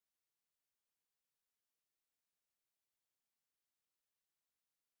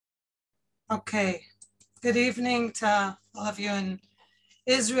Okay, good evening to all of you in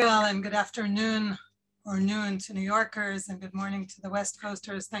Israel, and good afternoon or noon to New Yorkers, and good morning to the West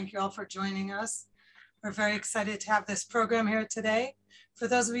Coasters. Thank you all for joining us. We're very excited to have this program here today. For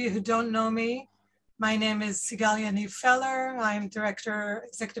those of you who don't know me, my name is Tali Yariv-Mashal. I'm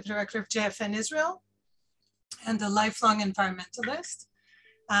Executive Director of JFN Israel and a lifelong environmentalist.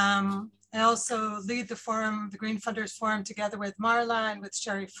 I also lead the forum, the Green Funders Forum, together with Marla and with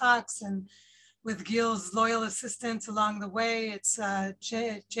Sherry Fox and with Gil's loyal assistance along the way. It's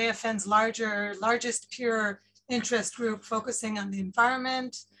JFN's largest pure interest group focusing on the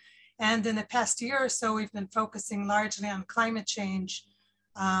environment. And in the past year or so, we've been focusing largely on climate change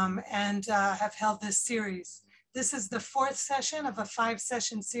and have held this series. This is the 4th session of a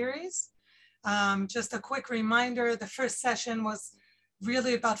 5-session series. Just a quick reminder, the first session was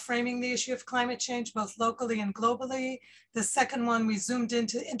really about framing the issue of climate change, both locally and globally. The second one, we zoomed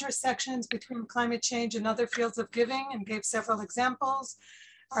into intersections between climate change and other fields of giving and gave several examples.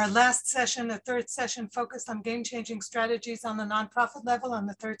 Our last session, the 3rd session, focused on game-changing strategies on the nonprofit level, on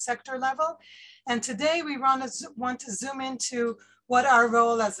the 3rd sector level. And today we want to zoom into what our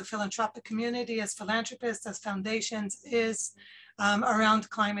role as a philanthropic community, as philanthropists, as foundations is around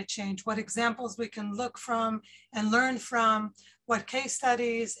climate change, what examples we can look from and learn from, what case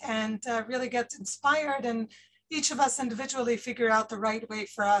studies, and really get inspired, and each of us individually figure out the right way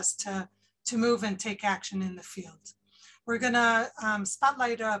for us to move and take action in the field. We're gonna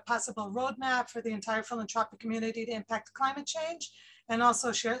spotlight a possible roadmap for the entire philanthropic community to impact climate change, and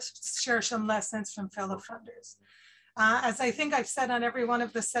also share some lessons from fellow funders. As I think I've said on every one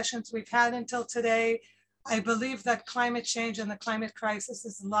of the sessions we've had until today, I believe that climate change and the climate crisis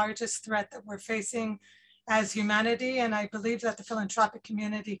is the largest threat that we're facing as humanity, and I believe that the philanthropic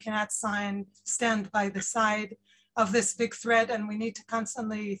community cannot stand by the side of this big threat, and we need to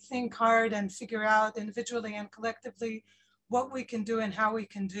constantly think hard and figure out individually and collectively what we can do and how we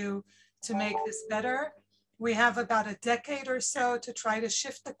can do to make this better. We have about a decade or so to try to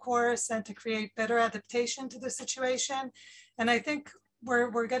shift the course and to create better adaptation to the situation, and I think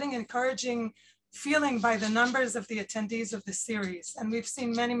we're getting encouraging feeling by the numbers of the attendees of the series. And we've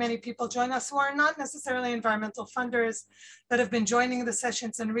seen many, many people join us who are not necessarily environmental funders, but have been joining the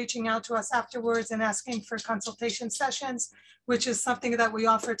sessions and reaching out to us afterwards and asking for consultation sessions, which is something that we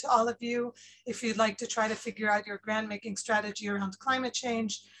offer to all of you if you'd like to try to figure out your grant making strategy around climate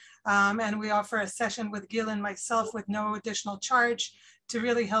change. And we offer a session with Gil and myself with no additional charge to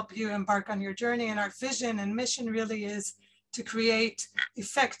really help you embark on your journey. And our vision and mission really is to create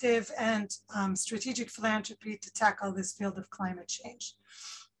effective and strategic philanthropy to tackle this field of climate change.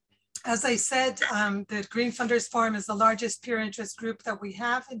 As I said, the Green Funders Forum is the largest peer interest group that we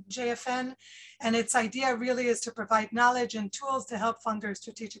have in JFN, and its idea really is to provide knowledge and tools to help funders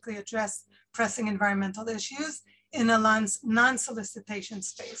strategically address pressing environmental issues in a non-solicitation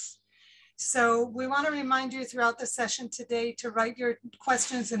space. So we want to remind you throughout the session today to write your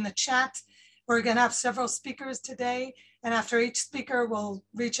questions in the chat. We're going to have several speakers today, and after each speaker, we'll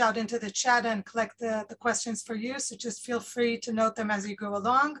reach out into the chat and collect the questions for you. So just feel free to note them as you go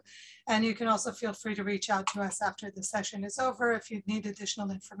along. And you can also feel free to reach out to us after the session is over if you need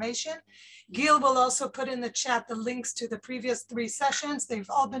additional information. Gil will also put in the chat the links to the previous 3 sessions. They've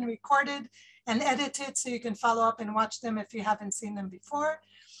all been recorded and edited, so you can follow up and watch them if you haven't seen them before.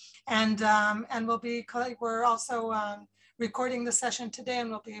 And we're also recording the session today, and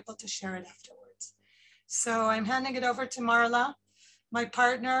we'll be able to share it afterwards. So I'm handing it over to Marla, my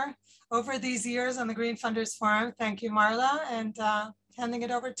partner over these years on the Green Funders Forum. Thank you, Marla, and handing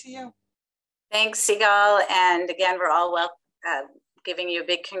it over to you. Thanks, Sigal. And again, we're all giving you a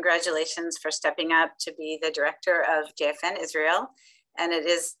big congratulations for stepping up to be the director of JFN Israel. And it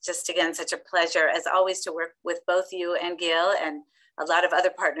is just, again, such a pleasure, as always, to work with both you and Gil and a lot of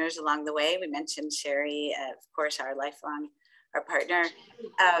other partners along the way. We mentioned Sherry, of course, our partner.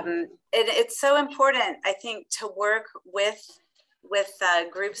 It's so important, I think, to work with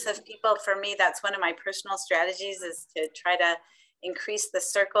groups of people. For me, that's one of my personal strategies, is to try to increase the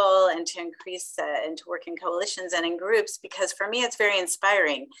circle and to increase and to work in coalitions and in groups, because for me, it's very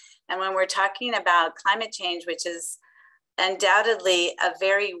inspiring. And when we're talking about climate change, which is undoubtedly a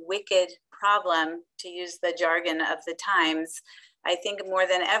very wicked problem, to use the jargon of the times, I think more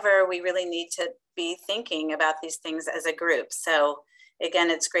than ever, we really need to be thinking about these things as a group. So again,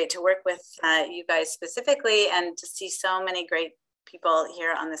 it's great to work with you guys specifically and to see so many great people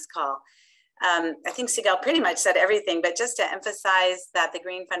here on this call. I think Sigal pretty much said everything, but just to emphasize that the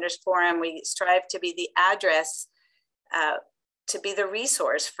Green Funders Forum, we strive to be the address to be the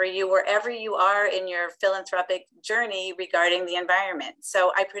resource for you wherever you are in your philanthropic journey regarding the environment.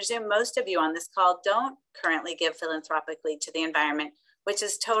 So I presume most of you on this call don't currently give philanthropically to the environment, which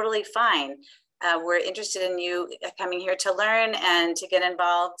is totally fine. We're interested in you coming here to learn and to get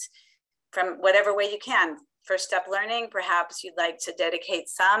involved from whatever way you can. First step learning, perhaps you'd like to dedicate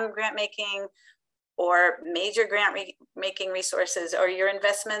some grant making or major grant making resources or your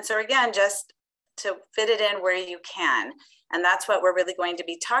investments, or again, just to fit it in where you can. And that's what we're really going to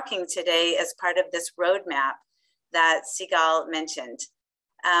be talking today as part of this roadmap that Sigal mentioned.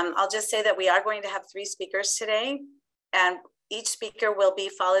 I'll just say that we are going to have 3 speakers today, and each speaker will be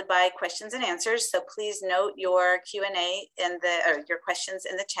followed by questions and answers. So please note your Q&A or your questions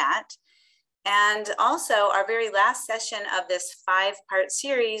in the chat. And also our very last session of this 5-part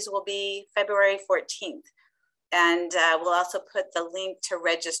series will be February 14th. And we'll also put the link to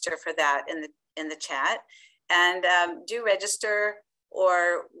register for that in the chat. And do register,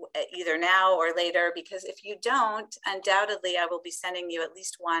 or either now or later, because if you don't, undoubtedly I will be sending you at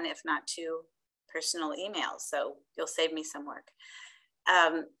least 1, if not 2 personal emails. So you'll save me some work.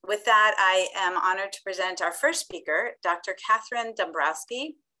 With that, I am honored to present our first speaker. Dr. Catherine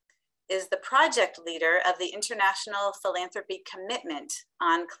Dombrowski is the project leader of the International Philanthropy Commitment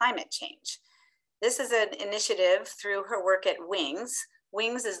on Climate Change. This is an initiative through her work at WINGS.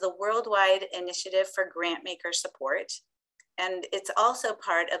 WINGS is the worldwide initiative for Grantmaker support, and it's also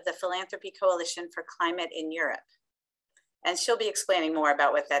part of the Philanthropy Coalition for Climate in Europe. And she'll be explaining more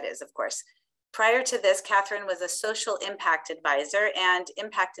about what that is, of course. Prior to this, Catherine was a social impact advisor and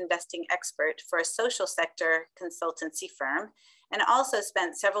impact investing expert for a social sector consultancy firm, and also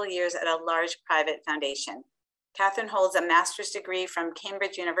spent several years at a large private foundation. Catherine holds a master's degree from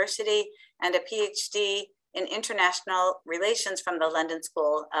Cambridge University and a PhD in international relations from the London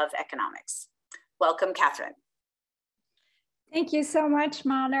School of Economics. Welcome, Catherine. Thank you so much,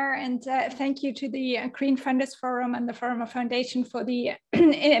 Mahler, and thank you to the Green Funders Forum and the Forum Foundation for the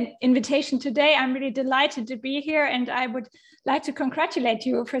invitation today. I'm really delighted to be here, and I would like to congratulate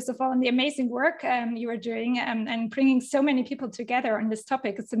you, first of all, on the amazing work you are doing and bringing so many people together on this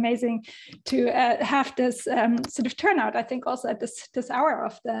topic. It's amazing to have this sort of turnout, I think, also at this hour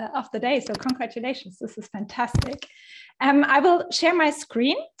of the day. So congratulations, this is fantastic. I will share my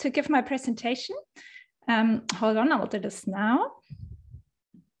screen to give my presentation. Hold on, I'll do this now.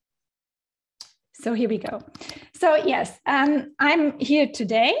 So here we go. So yes, I'm here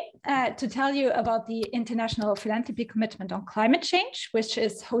today to tell you about the International Philanthropy Commitment on Climate Change, which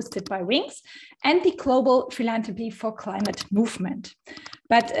is hosted by WINGS, and the Global Philanthropy for Climate movement.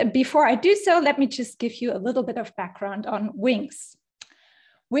 But before I do so, let me just give you a little bit of background on WINGS.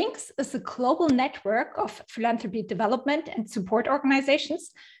 WINGS is a global network of philanthropy development and support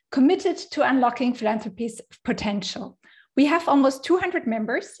organizations committed to unlocking philanthropy's potential. We have almost 200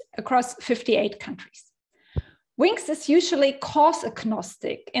 members across 58 countries. WINGS is usually cause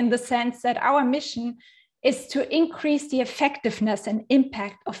agnostic in the sense that our mission is to increase the effectiveness and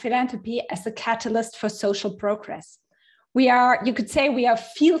impact of philanthropy as a catalyst for social progress. You could say we are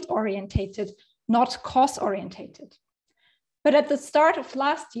field orientated, not cause orientated. But at the start of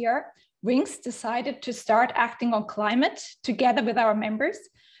last year, WINGS decided to start acting on climate together with our members,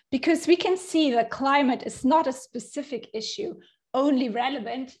 because we can see that climate is not a specific issue, only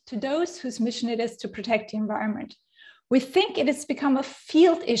relevant to those whose mission it is to protect the environment. We think it has become a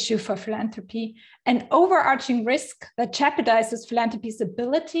field issue for philanthropy, an overarching risk that jeopardizes philanthropy's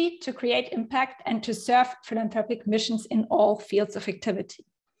ability to create impact and to serve philanthropic missions in all fields of activity.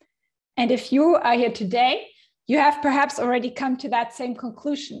 And if you are here today, you have perhaps already come to that same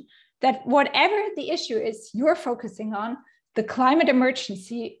conclusion, that whatever the issue is you're focusing on, the climate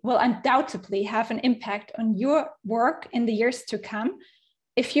emergency will undoubtedly have an impact on your work in the years to come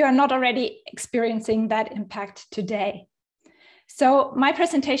if you are not already experiencing that impact today. So my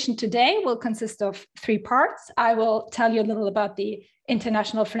presentation today will consist of 3 parts. I will tell you a little about the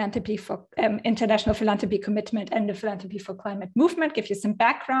International Philanthropy Commitment and the Philanthropy for Climate movement, give you some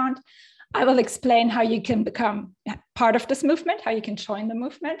background. I will explain how you can become part of this movement, how you can join the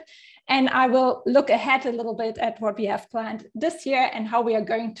movement. And I will look ahead a little bit at what we have planned this year and how we are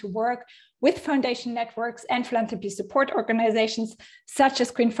going to work with foundation networks and philanthropy support organizations, such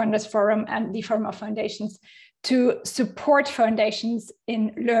as Green Funders Forum and the Forum of Foundations, to support foundations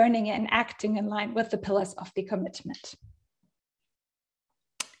in learning and acting in line with the pillars of the commitment.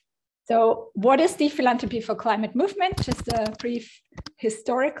 So what is the Philanthropy for Climate movement? Just a brief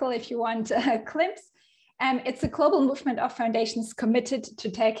historical, if you want, glimpse. It's a global movement of foundations committed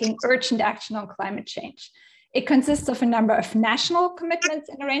to taking urgent action on climate change. It consists of a number of national commitments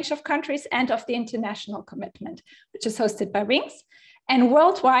in a range of countries and of the international commitment, which is hosted by Wings. And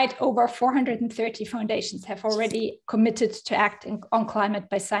worldwide, over 430 foundations have already committed to act on climate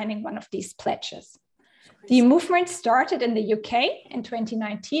by signing one of these pledges. The movement started in the UK in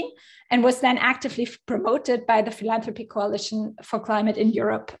 2019 and was then actively promoted by the Philanthropic Coalition for Climate in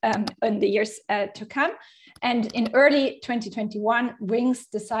Europe in the years to come. And in early 2021, Wings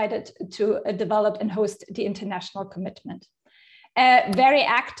decided to develop and host the international commitment. A very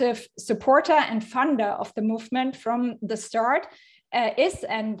active supporter and funder of the movement from the start is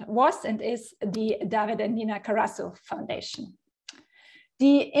the David and Nina Carasso Foundation.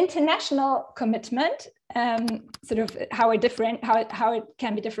 The international commitment, sort of how it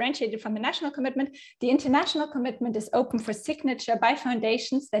can be differentiated from the national commitment. The international commitment is open for signature by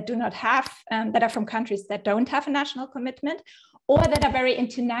foundations that do not have, that are from countries that don't have a national commitment, or that are very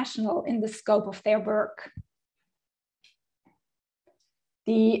international in the scope of their work.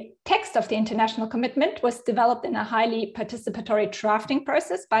 The text of the international commitment was developed in a highly participatory drafting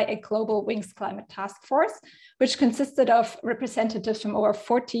process by a global Wings climate task force, which consisted of representatives from over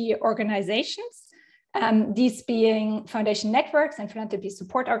 40 organizations, these being foundation networks and philanthropy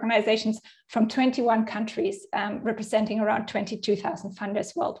support organizations from 21 countries, representing around 22,000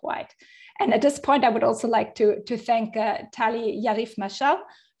 funders worldwide. And at this point, I would also like to thank Tali Yariv-Mashal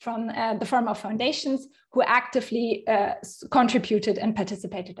from the firm of foundations who actively contributed and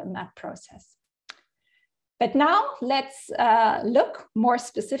participated in that process. But now let's look more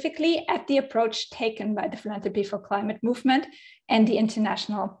specifically at the approach taken by the Philanthropy for Climate movement and the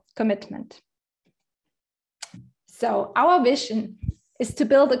international commitment. So our vision is to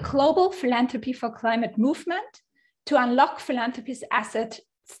build a global Philanthropy for Climate movement to unlock philanthropy's assets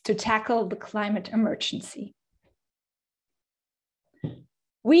to tackle the climate emergency.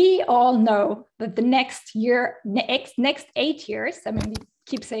 We all know that the next 8 years, I mean, we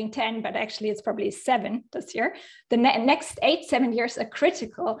keep saying 10, but actually it's probably 7 this year. The next 7 years are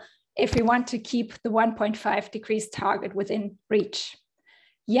critical if we want to keep the 1.5 degrees target within reach.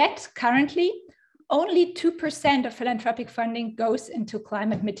 Yet currently, only 2% of philanthropic funding goes into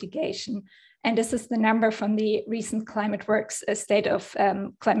climate mitigation. And this is the number from the recent ClimateWorks State of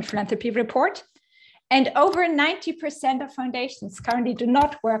Climate Philanthropy report. And over 90% of foundations currently do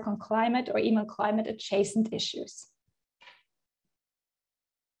not work on climate or even climate adjacent issues.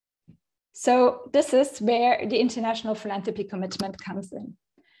 So this is where the International Philanthropy Commitment comes in.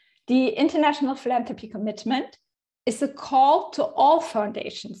 The International Philanthropy Commitment is a call to all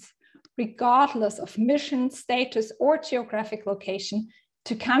foundations, regardless of mission, status, or geographic location,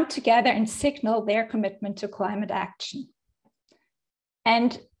 to come together and signal their commitment to climate action.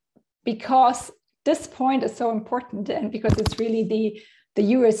 And because this point is so important, and because it's really the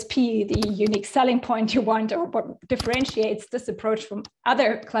USP, the unique selling point you want, or what differentiates this approach from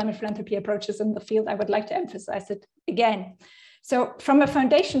other climate philanthropy approaches in the field, I would like to emphasize it again. So from a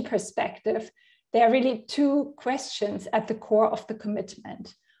foundation perspective, there are really 2 questions at the core of the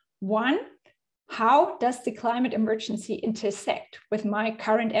commitment. One, how does the climate emergency intersect with my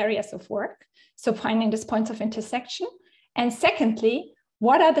current areas of work? So finding these points of intersection. And secondly,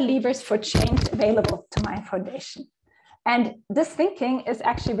 what are the levers for change available to my foundation? And this thinking is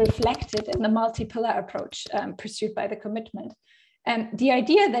actually reflected in the multi-pillar approach pursued by the commitment. And the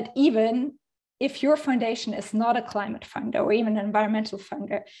idea that even if your foundation is not a climate funder or even an environmental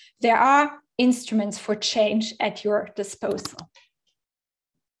funder, there are instruments for change at your disposal.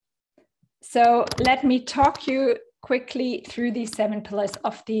 So let me talk you quickly through these 7 pillars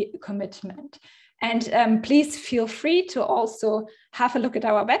of the commitment. And please feel free to also have a look at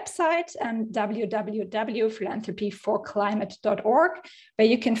our website, www.philanthropyforclimate.org, where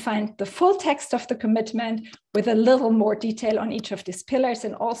you can find the full text of the commitment with a little more detail on each of these pillars,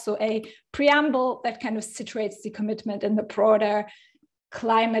 and also a preamble that kind of situates the commitment in the broader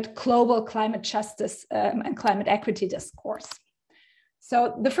global climate justice and climate equity discourse.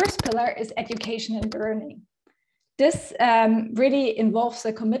 So the first pillar is education and learning. This really involves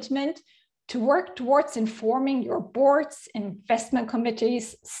a commitment to work towards informing your boards, investment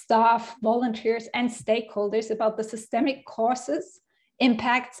committees, staff, volunteers, and stakeholders about the systemic causes,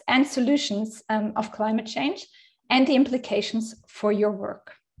 impacts, and solutions of climate change and the implications for your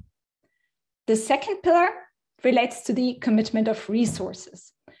work. The second pillar relates to the commitment of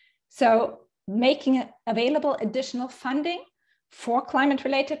resources. So making available additional funding for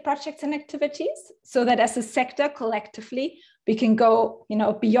climate-related projects and activities, so that as a sector collectively, we can go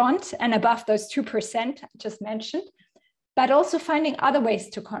beyond and above those 2% I just mentioned, but also finding other ways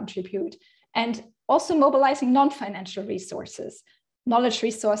to contribute, and also mobilizing non-financial resources knowledge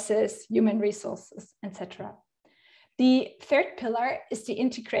resources, human resources, etc. The third pillar is the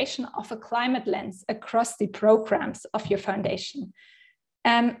integration of a climate lens across the programs of your foundation.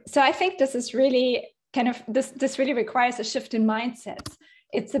 So I think this is really this really requires a shift in mindsets.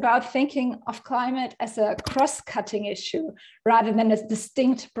 It's about thinking of climate as a cross-cutting issue rather than a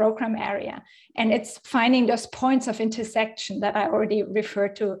distinct program area. And it's finding those points of intersection that I already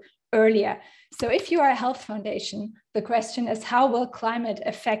referred to earlier. So if you are a health foundation, the question is, how will climate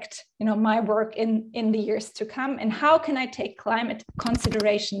affect, my work in the years to come? And how can I take climate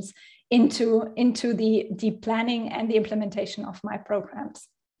considerations into the planning and the implementation of my programs?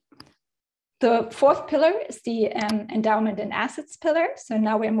 The fourth pillar is the endowment and assets pillar. So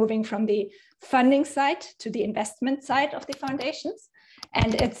now we're moving from the funding side to the investment side of the foundations.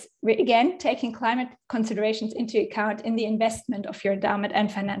 And it's, again, taking climate considerations into account in the investment of your endowment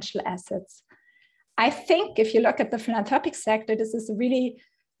and financial assets. I think if you look at the philanthropic sector, this is a really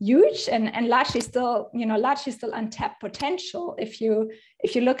huge and largely still untapped potential. If you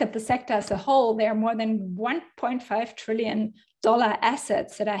look at the sector as a whole, there are more than $1.5 trillion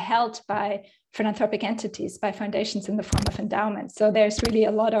assets that are held by philanthropic entities, by foundations in the form of endowments. So there's really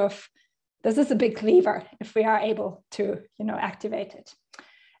a lot of, this is a big lever if we are able to, activate it.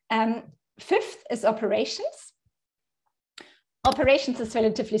 Fifth is operations. Operations is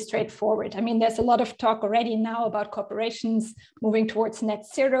relatively straightforward. I mean, there's a lot of talk already now about corporations moving towards net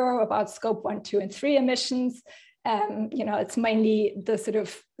zero, about scope 1, 2, and 3 emissions. It's mainly the sort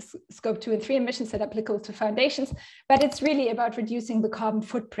of scope 2 and 3 emissions that are applicable to foundations, but it's really about reducing the carbon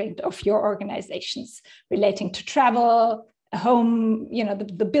footprint of your organizations relating to travel, home,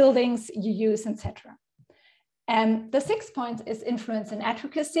 the buildings you use, etc. And the sixth point is influence and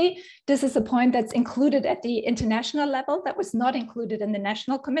advocacy. This is a point that's included at the international level that was not included in the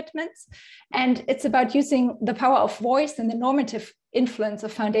national commitments. And it's about using the power of voice and the normative influence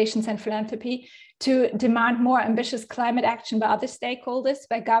of foundations and philanthropy to demand more ambitious climate action by other stakeholders,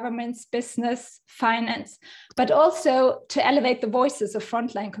 by governments, business, finance, but also to elevate the voices of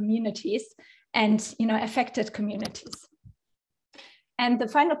frontline communities and affected communities. And the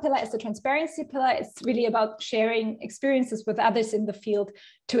final pillar is the transparency pillar. It's really about sharing experiences with others in the field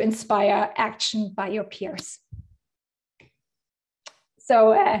to inspire action by your peers.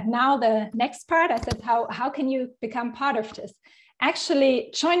 So now the next part, I said, how can you become part of this? Actually,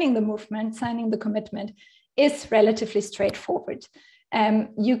 joining the movement, signing the commitment is relatively straightforward.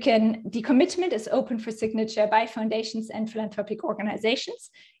 The commitment is open for signature by foundations and philanthropic organizations.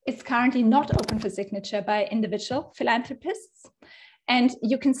 It's currently not open for signature by individual philanthropists. And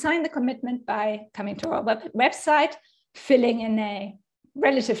you can sign the commitment by coming to our website, filling in a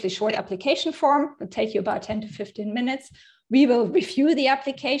relatively short application form. It'll take you about 10 to 15 minutes. We will review the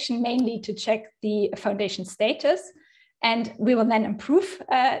application mainly to check the foundation status. And we will then approve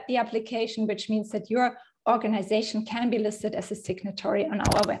the application, which means that your organization can be listed as a signatory on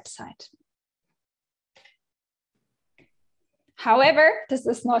our website. However, this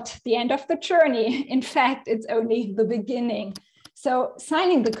is not the end of the journey. In fact, it's only the beginning. So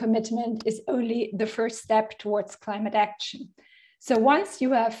signing the commitment is only the first step towards climate action. So once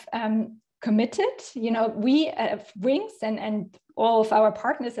you have committed, we at Wings and all of our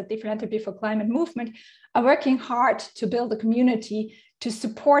partners at the Philanthropy for Climate movement are working hard to build a community to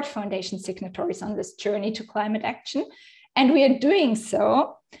support foundation signatories on this journey to climate action. And we are doing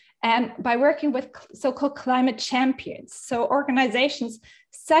so by working with so-called climate champions. So organizations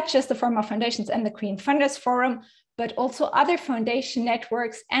such as the Former Foundations and the Green Funders Forum, but also other foundation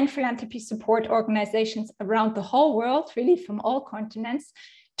networks and philanthropy support organizations around the whole world, really from all continents,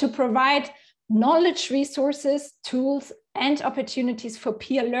 to provide knowledge resources, tools, and opportunities for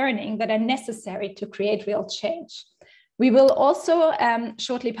peer learning that are necessary to create real change. We will also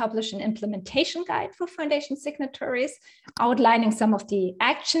shortly publish an implementation guide for foundation signatories, outlining some of the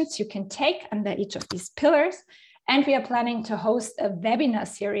actions you can take under each of these pillars. And we are planning to host a webinar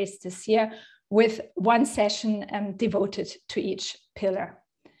series this year with one session devoted to each pillar.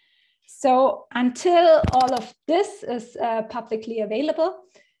 So until all of this is publicly available,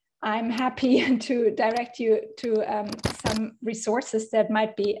 I'm happy to direct you to some resources that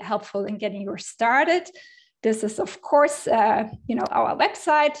might be helpful in getting you started. This is, of course, our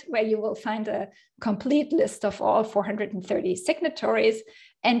website, where you will find a complete list of all 430 signatories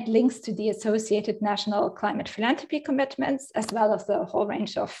and links to the associated national climate philanthropy commitments, as well as the whole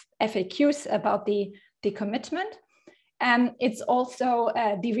range of FAQs about the commitment. It's also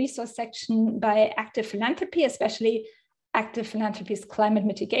the resource section by Active Philanthropy, especially Active Philanthropy's climate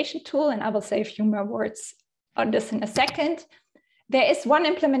mitigation tool. And I will say a few more words on this in a second. There is one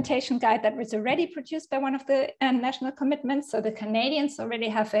implementation guide that was already produced by one of the national commitments. So the Canadians already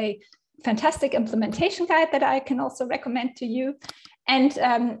have a fantastic implementation guide that I can also recommend to you, and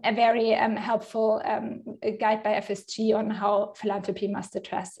a very helpful guide by FSG on how philanthropy must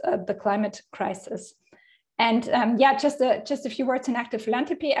address the climate crisis. And yeah, just a few words on Active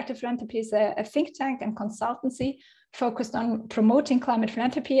Philanthropy. Active Philanthropy is a think tank and consultancy focused on promoting climate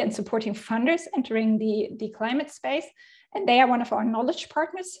philanthropy and supporting funders entering the climate space. And they are one of our knowledge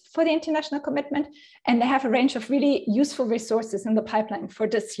partners for the international commitment. And they have a range of really useful resources in the pipeline for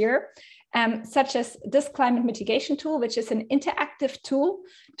this year, such as this climate mitigation tool, which is an interactive tool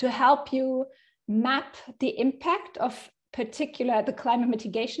to help you map the impact of the climate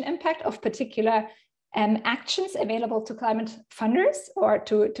mitigation impact of particular actions available to climate funders or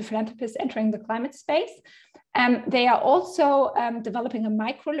to philanthropists entering the climate space. They are also developing a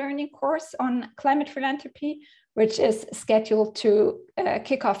micro-learning course on climate philanthropy, which is scheduled to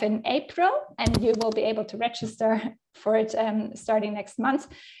kick off in April, and you will be able to register for it starting next month,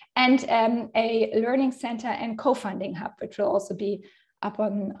 and a learning center and co-funding hub, which will also be up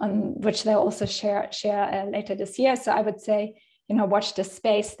on which they'll also share later this year. So I would say, watch this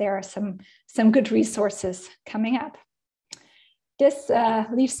space. There are some good resources coming up. This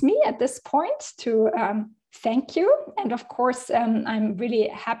leaves me at this point to thank you. And of course, I'm really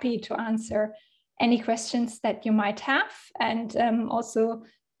happy to answer any questions that you might have. And also,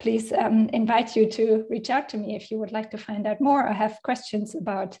 please invite you to reach out to me if you would like to find out more or have questions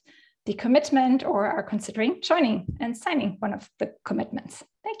about the commitment or are considering joining and signing one of the commitments.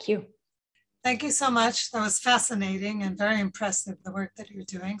 Thank you. Thank you so much. That was fascinating and very impressive, the work that you're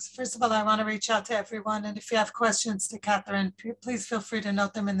doing. So first of all, I want to reach out to everyone. And if you have questions to Catherine, please feel free to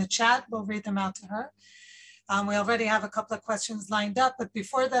note them in the chat. We'll read them out to her. We already have a couple of questions lined up, but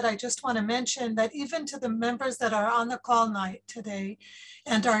before that, I just want to mention that even to the members that are on the call night today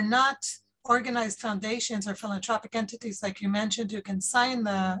and are not organized foundations or philanthropic entities, like you mentioned, who can sign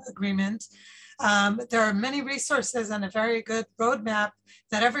the agreement, there are many resources and a very good roadmap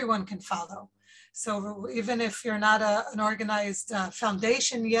that everyone can follow. So even if you're not an organized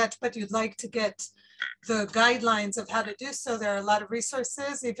foundation yet, but you'd like to get the guidelines of how to do so, there are a lot of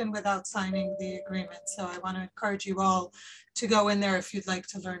resources even without signing the agreement. So I want to encourage you all to go in there if you'd like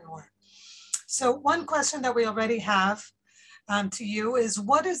to learn more. So one question that we already have to you is,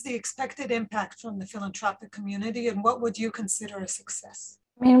 what is the expected impact from the philanthropic community and what would you consider a success?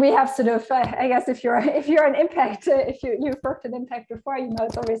 I mean, we have sort of, I guess, if you're an impact, if you've worked in impact before,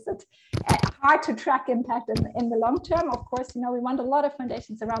 it's always hard to track impact in the long term. Of course, we want a lot of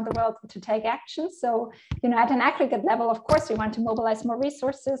foundations around the world to take action. So, at an aggregate level, of course, we want to mobilize more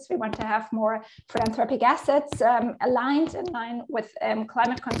resources. We want to have more philanthropic assets aligned in line with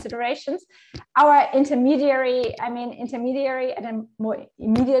climate considerations. Our intermediary at a more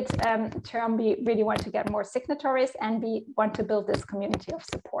immediate term, we really want to get more signatories, and we want to build this community of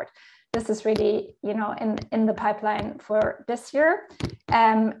support. This is really, in the pipeline for this year,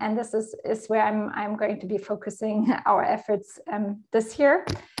 and this is where I'm going to be focusing our efforts this year.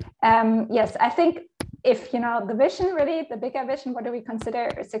 Yes, I think if the vision, really the bigger vision, what do we consider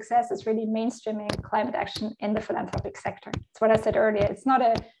a success, is really mainstreaming climate action in the philanthropic sector. It's what I said earlier. It's not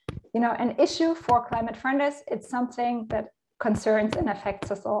an issue for climate funders. It's something that concerns and affects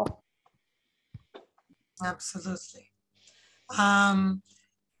us all. Absolutely.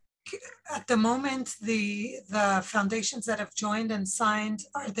 At the moment, the foundations that have joined and signed,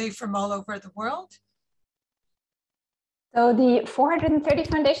 are they from all over the world? So the 430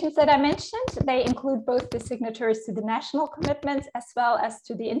 foundations that I mentioned, they include both the signatories to the national commitments as well as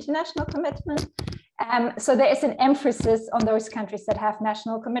to the international commitment. So there is an emphasis on those countries that have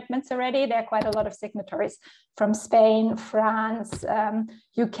national commitments already. There are quite a lot of signatories from Spain, France,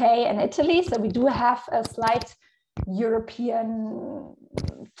 UK, and Italy. So we do have a slight European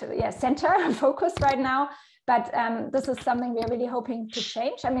center focus right now, but this is something we're really hoping to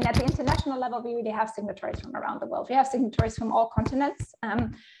change. I mean, at the international level, we really have signatories from around the world. We have signatories from all continents,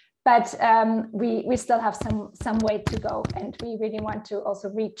 but we still have some way to go, and we really want to also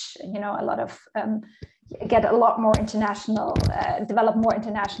reach, a lot of get a lot more international, develop more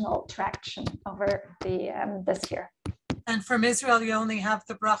international traction over this year. And from Israel, you only have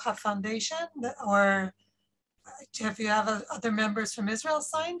the Beracha Foundation, or have you have other members from Israel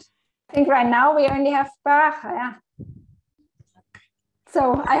signed? I think right now we only have Beracha, yeah.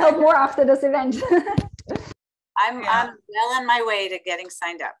 So I hope more after this event. I'm well on my way to getting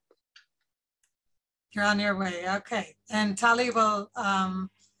signed up. You're on your way, okay. And Tali will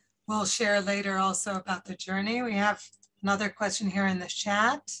share later also about the journey. We have another question here in the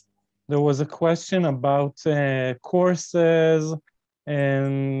chat. There was a question about courses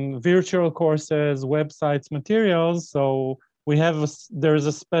and virtual courses, websites, materials. So we have there's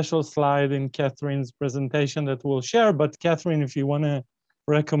a special slide in Catherine's presentation that we'll share. But Catherine, if you want to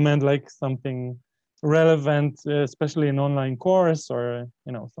recommend like something relevant, especially an online course or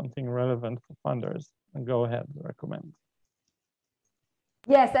something relevant for funders, go ahead, recommend.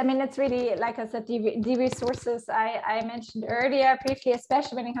 Yes, I mean, it's really, like I said, the resources I mentioned earlier briefly,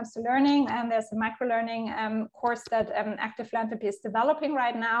 especially when it comes to learning. And there's a micro-learning course that Active Philanthropy is developing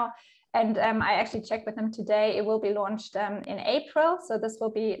right now. And I actually checked with them today. It will be launched in April. So this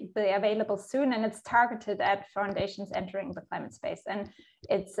will be available soon. And it's targeted at foundations entering the climate space. And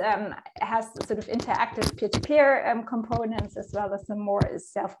it has sort of interactive peer-to-peer components, as well as a more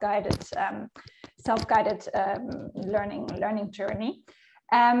self-guided learning journey.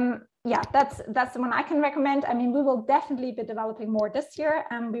 Yeah, that's the one I can recommend. I mean, we will definitely be developing more this year.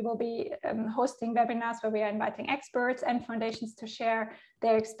 We will be hosting webinars where we are inviting experts and foundations to share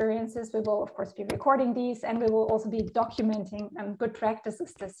their experiences. We will, of course, be recording these, and we will also be documenting good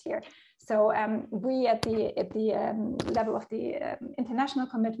practices this year. So we at the level of the international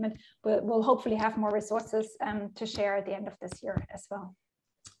commitment will hopefully have more resources to share at the end of this year as well.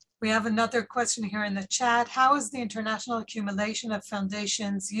 We have another question here in the chat. How is the international accumulation of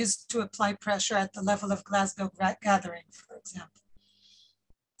foundations used to apply pressure at the level of Glasgow gathering, for example?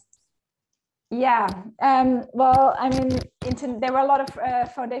 Yeah, well, I mean, there were a lot of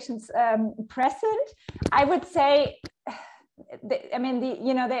foundations present. I would say, I mean,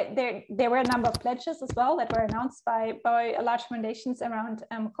 there were a number of pledges as well that were announced by large foundations around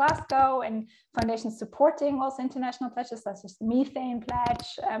Glasgow, and foundations supporting also international pledges such as methane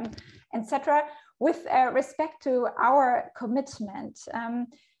pledge, etc. With respect to our commitment,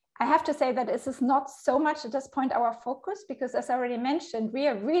 I have to say that this is not so much at this point our focus, because as I already mentioned, we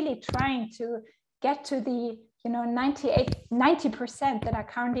are really trying to get to the 90% that are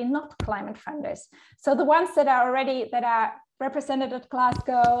currently not climate funders. So the ones that are represented at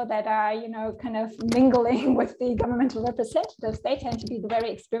Glasgow, that are kind of mingling with the governmental representatives, they tend to be the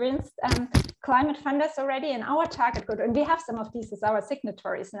very experienced climate funders already, and our target group, and we have some of these as our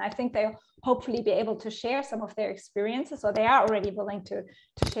signatories, and I think they'll hopefully be able to share some of their experiences, or they are already willing to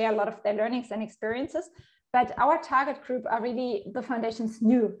share a lot of their learnings and experiences. But our target group are really the foundations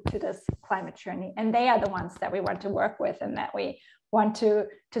new to this climate journey, and they are the ones that we want to work with and that we want to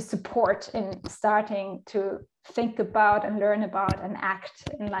support in starting to think about and learn about and act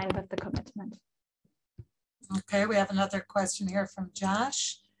in line with the commitment. Okay, we have another question here from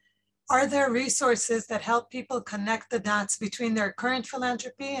Josh. Are there resources that help people connect the dots between their current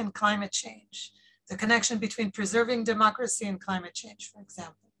philanthropy and climate change? The connection between preserving democracy and climate change, for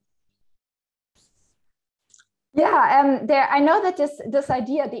example. Yeah, I know that this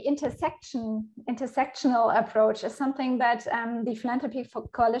idea, the intersectional approach, is something that the Philanthropic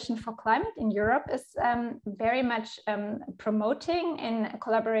Coalition for Climate in Europe is very much promoting in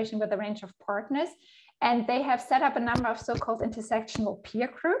collaboration with a range of partners. And they have set up a number of so-called intersectional peer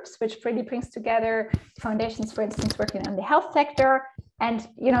groups, which really brings together foundations, for instance, working on the health sector, and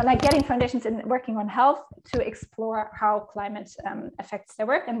like getting foundations working on health to explore how climate affects their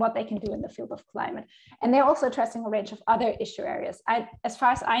work and what they can do in the field of climate. And they're also addressing a range of other issue areas. As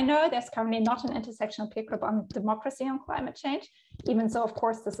far as I know, there's currently not an intersectional peer group on democracy and climate change, even so, of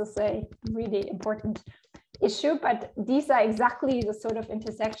course, this is a really important issue. But these are exactly the sort of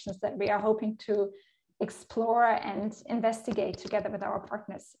intersections that we are hoping to explore and investigate together with our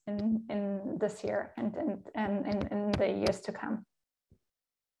partners in this year and in the years to come.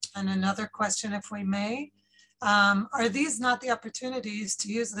 And another question, if we may, are these not the opportunities to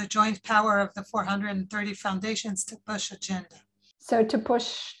use the joint power of the 430 foundations to push agenda? So to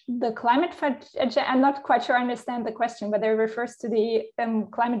push the climate agenda, I'm not quite sure I understand the question, whether it refers to the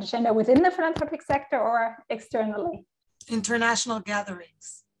climate agenda within the philanthropic sector or externally. International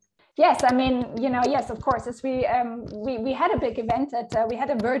gatherings. Yes, I mean, yes, of course. As we had a big event we had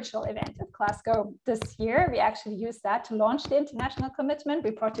a virtual event at Glasgow this year. We actually used that to launch the international commitment.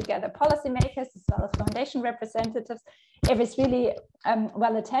 We brought together policymakers as well as foundation representatives. It was really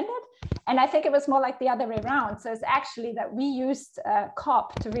well attended, and I think it was more like the other way around. So it's actually that we used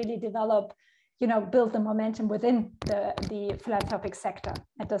COP to really develop, build the momentum within the philanthropic sector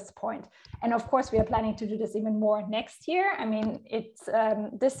at this point. And of course, we are planning to do this even more next year. I mean, it's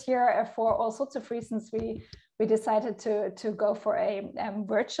this year, for all sorts of reasons, we decided to go for a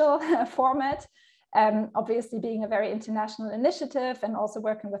virtual format. Obviously, being a very international initiative and also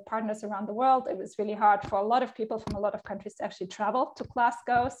working with partners around the world, it was really hard for a lot of people from a lot of countries to actually travel to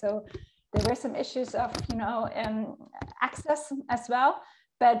Glasgow. So there were some issues of, access as well.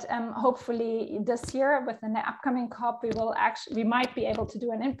 But hopefully this year, within the upcoming COP, we might be able to do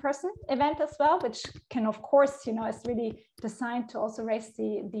an in-person event as well, which can, of course, is really designed to also raise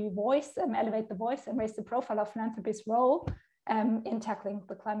the voice, elevate the voice, and raise the profile of philanthropy's role in tackling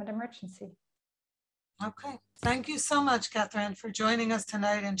the climate emergency. Okay, thank you so much, Catherine, for joining us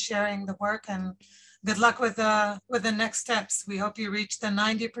tonight and sharing the work, and good luck with the next steps. We hope you reach the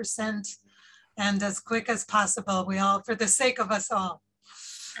 90% and as quick as possible. For the sake of us all.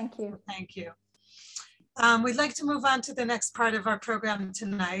 Thank you. Thank you. We'd like to move on to the next part of our program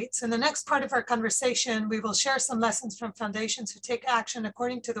tonight. In the next part of our conversation, we will share some lessons from foundations who take action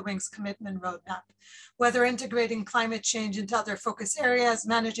according to the Wings Commitment Roadmap, whether integrating climate change into other focus areas,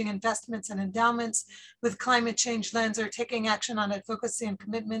 managing investments and endowments with climate change lens, or taking action on advocacy and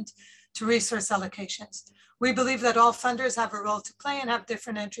commitment to resource allocations. We believe that all funders have a role to play and have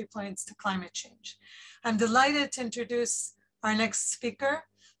different entry points to climate change. I'm delighted to introduce our next speaker.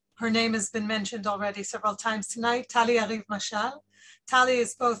 Her name has been mentioned already several times tonight, Tali Yariv-Mashal. Tali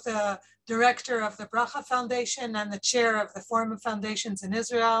is both the director of the Beracha Foundation and the chair of the Forum of Foundations in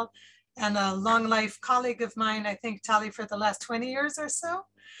Israel, and a long life colleague of mine, I think, Tali, for the last 20 years or so.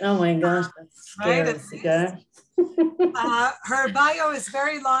 Oh my gosh, that's scary, right? Her bio is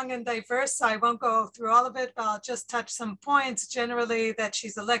very long and diverse, so I won't go through all of it, but I'll just touch some points. Generally, that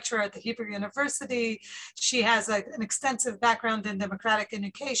she's a lecturer at the Hebrew University. She has an extensive background in democratic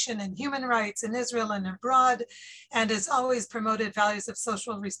education and human rights in Israel and abroad, and has always promoted values of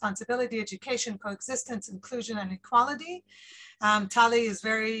social responsibility, education, coexistence, inclusion, and equality. Tali is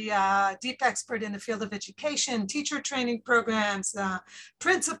very deep expert in the field of education, teacher training programs,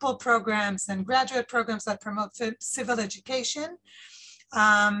 principal programs, and graduate programs that promote civil education.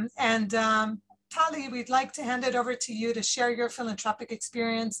 Tali, we'd like to hand it over to you to share your philanthropic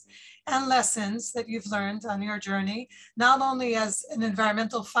experience and lessons that you've learned on your journey, not only as an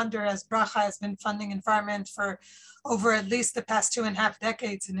environmental funder, as Beracha has been funding environment for over at least the past 2.5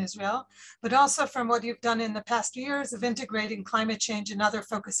 decades in Israel, but also from what you've done in the past years of integrating climate change in other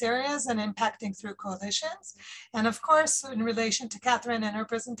focus areas and impacting through coalitions. And of course, in relation to Catherine and her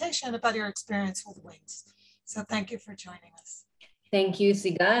presentation about your experience with Wings. So thank you for joining us. Thank you,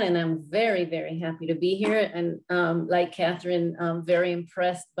 Sigal, and I'm very, very happy to be here. And like Catherine, I'm very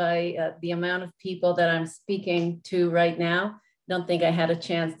impressed by the amount of people that I'm speaking to right now. Don't think I had a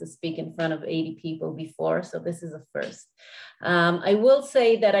chance to speak in front of 80 people before, so this is a first. I will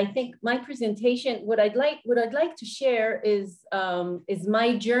say that I think my presentation, what I'd like to share is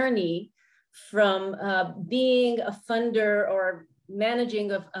my journey from being a funder or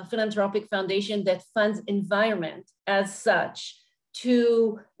managing a philanthropic foundation that funds environment as such,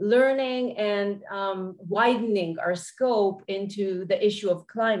 to learning and widening our scope into the issue of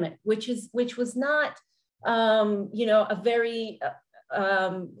climate, which was not a very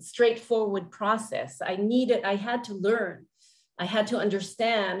straightforward process. I had to learn. I had to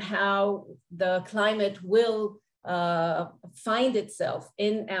understand how the climate will find itself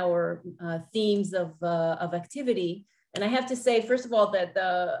in our themes of activity. And I have to say, first of all, that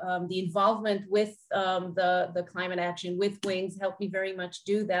the involvement with the climate action with Wings helped me very much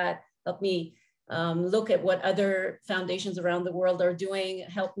do that, helped me look at what other foundations around the world are doing,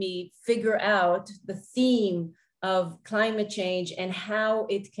 helped me figure out the theme of climate change and how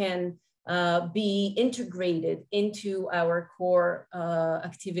it can be integrated into our core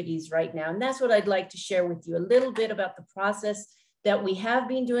activities right now. And that's what I'd like to share with you, a little bit about the process that we have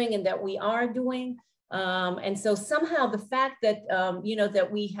been doing and that we are doing. And so somehow the fact that, that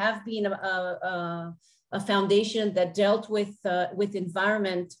we have been a foundation that dealt with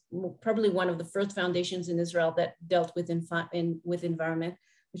environment, probably one of the first foundations in Israel that dealt with environment,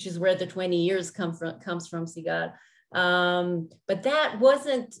 which is where the 20 years comes from, Sigal. But that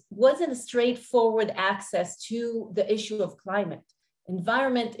wasn't a straightforward access to the issue of climate.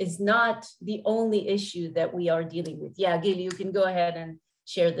 Environment is not the only issue that we are dealing with. Yeah, Gil, you can go ahead and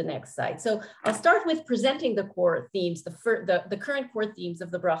share the next slide. So I'll start with presenting the core themes, the current core themes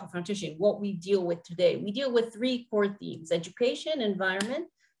of the Beracha Foundation, what we deal with today. We deal with 3 core themes: education, environment,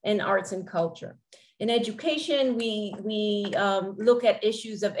 and arts and culture. In education, we look at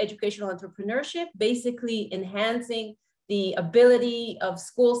issues of educational entrepreneurship, basically enhancing the ability of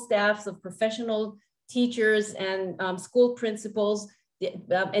school staffs, of professional teachers and school principals,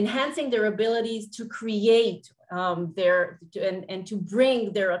 enhancing their abilities to create and to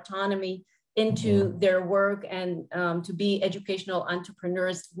bring their autonomy into their work and to be educational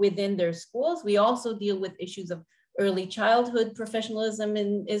entrepreneurs within their schools. We also deal with issues of early childhood professionalism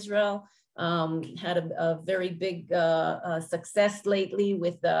in Israel. Had a very big success lately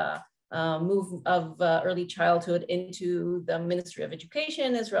with move of early childhood into the Ministry of Education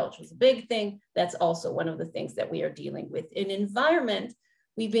in Israel, which was a big thing. That's also one of the things that we are dealing with. In environment,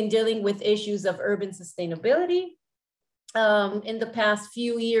 we've been dealing with issues of urban sustainability in the past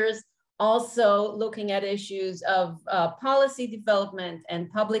few years, also looking at issues of policy development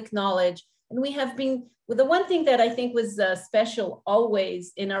and public knowledge. And we have been, well, the one thing that I think was special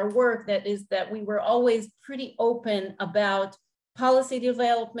always in our work, that is that we were always pretty open about policy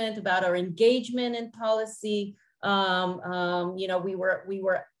development, about our engagement in policy. You know, we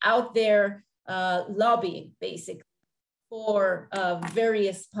were out there lobbying basically for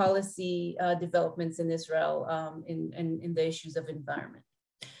various policy developments in Israel in the issues of environment.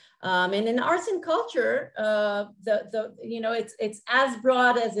 And in arts and culture, you know, it's as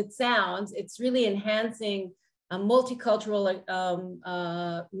broad as it sounds. It's really enhancing a multicultural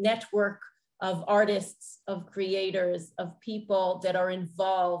network of artists, of creators, of people that are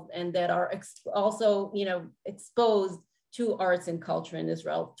involved and that are also, you know, exposed to arts and culture in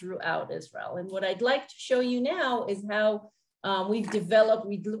Israel, throughout Israel. And what I'd like to show you now is how we've developed,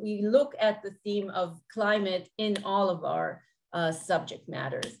 we look at the theme of climate in all of our subject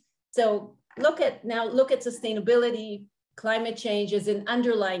matters. So look at sustainability. Climate change is an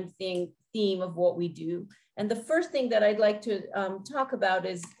underlying theme of what we do. And the first thing that I'd like to talk about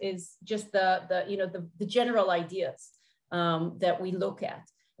is just the general ideas that we look at.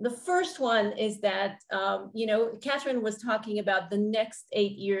 The first one is that, you know, Catherine was talking about the next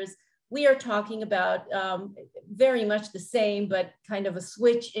 8 years. We are talking about very much the same, but kind of a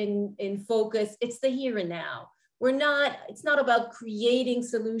switch in focus. It's the here and now. It's not about creating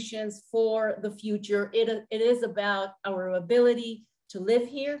solutions for the future. It is about our ability to live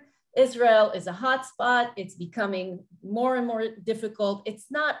here. Israel is a hotspot. It's becoming more and more difficult.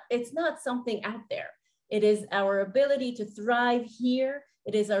 It's not something out there. It is our ability to thrive here.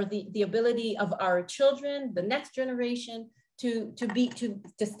 It is the ability of our children, the next generation, to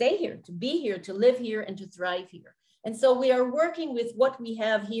stay here, to be here, to live here, and to thrive here. And so we are working with what we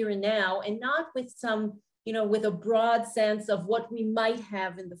have here and now, and not with some, you know, with a broad sense of what we might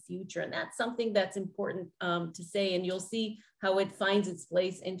have in the future. And that's something that's important to say, and you'll see how it finds its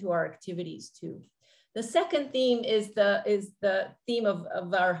place into our activities too. The second theme is the theme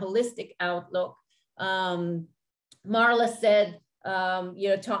of our holistic outlook. Marla said, you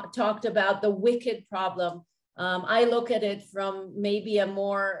know, talked about the wicked problem. I look at it from maybe a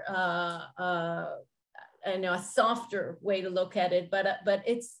more, I know, a softer way to look at it, but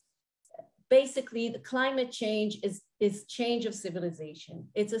it's basically the climate change is change of civilization.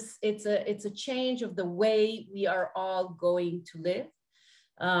 It's a change of the way we are all going to live.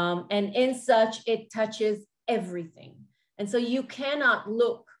 And in such, it touches everything. And so you cannot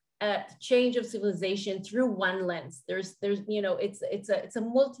look at change of civilization through one lens. There's you know, it's a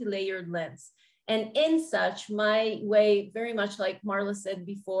multi-layered lens. And in such, my way, very much like Marla said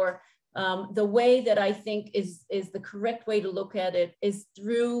before, the way that I think is the correct way to look at it is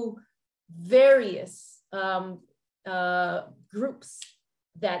through various groups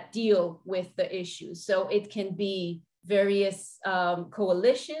that deal with the issues. So it can be various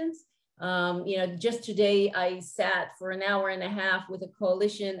coalitions. You know, just today I sat for an hour and a half with a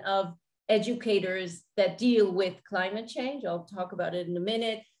coalition of educators that deal with climate change. I'll talk about it in a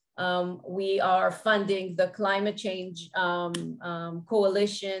minute. We are funding the climate change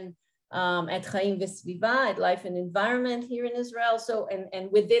coalition at Chaim V'Sviva, at Life and Environment here in Israel. So,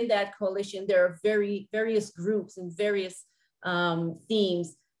 and within that coalition, there are various groups and various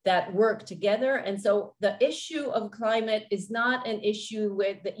themes that work together. And so the issue of climate is not an issue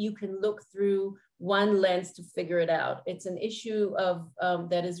that you can look through one lens to figure it out. It's an issue of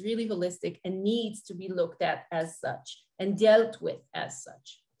that is really holistic and needs to be looked at as such and dealt with as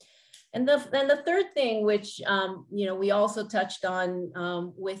such. And the third thing, which you know, we also touched on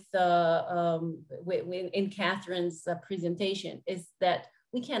in Catherine's presentation, is that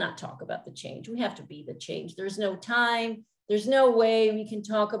we cannot talk about the change. We have to be the change. There's no time. There's no way we can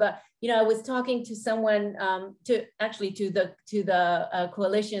talk about. You know, I was talking to someone to the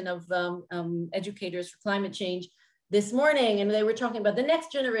coalition of educators for climate change this morning, and they were talking about the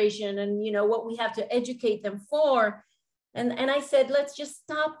next generation and, you know, what we have to educate them for. And I said, let's just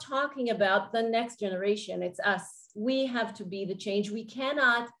stop talking about the next generation. It's us. We have to be the change. We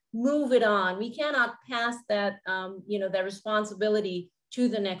cannot move it on. We cannot pass that, you know, that responsibility to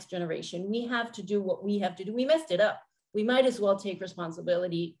the next generation. We have to do what we have to do. We messed it up. We might as well take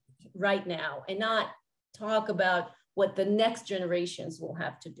responsibility right now and not talk about what the next generations will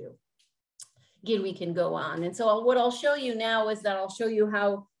have to do. Again, we can go on. And so what I'll show you now is that I'll show you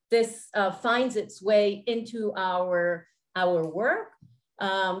how this finds its way into our work.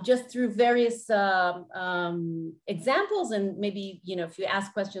 just through various examples, and maybe, if you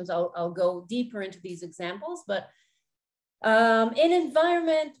ask questions, I'll go deeper into these examples. But in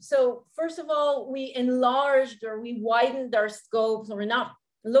environment, so first of all, we enlarged or we widened our scopes. So we're not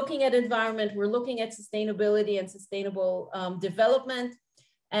looking at environment, we're looking at sustainability and sustainable development.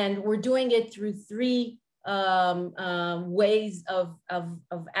 And we're doing it through three ways of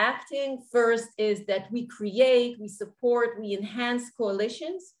acting. First is that we create, we support, we enhance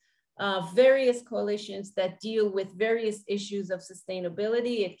coalitions, various coalitions that deal with various issues of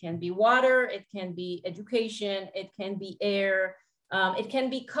sustainability. It can be water, it can be education, it can be air, it can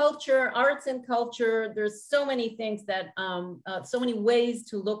be culture, arts and culture. There's so many things that, so many ways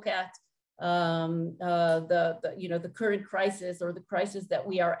to look at the current crisis or the crisis that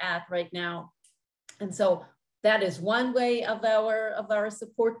we are at right now. And so that is one way of our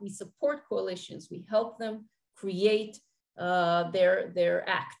support. We support coalitions. We help them create their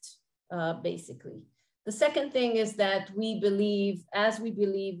act, basically. The second thing is that we believe, as we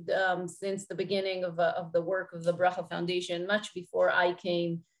believed since the beginning of the work of the Beracha Foundation, much before I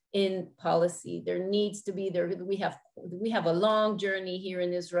came in policy, there needs to be we have a long journey here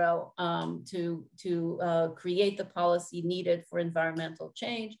in Israel to create the policy needed for environmental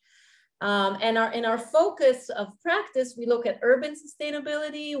change. And in our focus of practice, we look at urban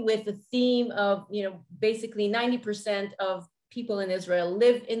sustainability with the theme of, basically 90% of people in Israel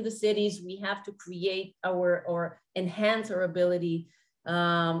live in the cities. We have to create or enhance our ability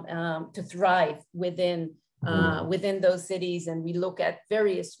to thrive within those cities. And we look at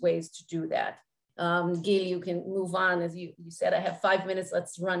various ways to do that. Gil, you can move on. As you said, I have 5 minutes.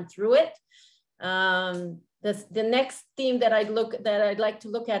 Let's run through it. The next theme that I'd like to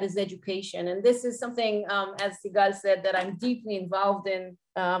look at is education. And this is something, as Sigal said, that I'm deeply involved in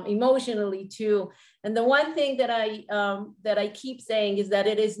emotionally too. And the one thing that I keep saying is that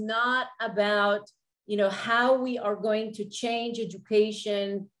it is not about, how we are going to change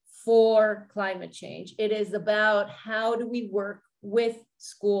education for climate change. It is about how do we work with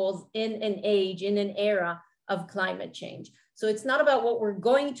schools in an era of climate change. So it's not about what we're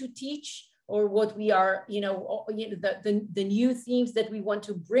going to teach or what we are, the new themes that we want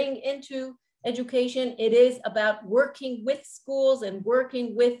to bring into education. It is about working with schools and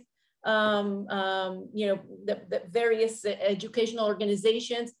working with, the various educational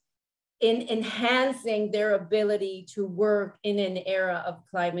organizations in enhancing their ability to work in an era of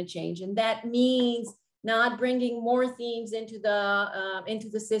climate change. And that means not bringing more themes into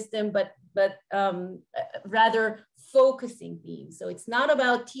the system, but rather focusing themes. So it's not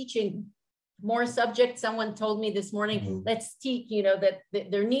about teaching more subjects. Someone told me this morning, let's teach, that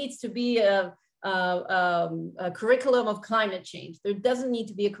there needs to be a curriculum of climate change. There doesn't need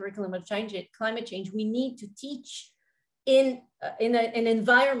to be a curriculum of climate change. We need to teach in an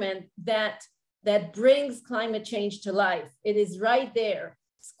environment that brings climate change to life. It is right there.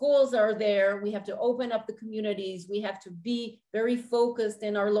 Schools are there. We have to open up the communities. We have to be very focused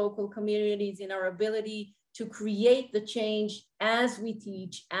in our local communities, in our ability to create the change as we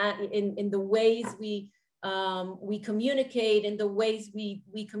teach, in the ways we communicate, in the ways we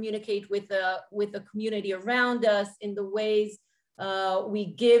communicate with the community around us, in the ways we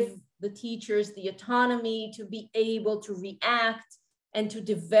give the teachers the autonomy to be able to react and to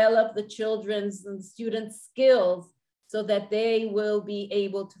develop the children's and students' skills so that they will be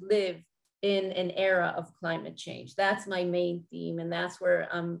able to live in an era of climate change. That's my main theme, and that's where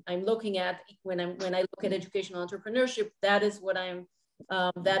I'm looking at when I look at educational entrepreneurship. That is what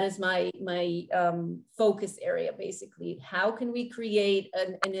that is my focus area, basically. How can we create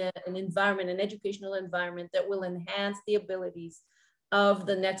an environment, an educational environment that will enhance the abilities of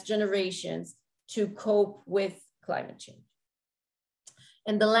the next generations to cope with climate change?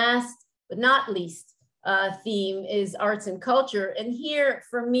 And the last but not least theme is arts and culture. And here,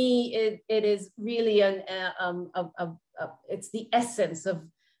 for me, it is really it's the essence of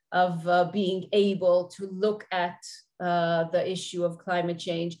being able to look at the issue of climate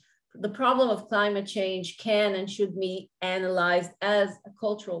change. The problem of climate change can and should be analyzed as a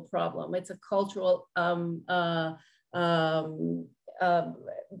cultural problem. It's a cultural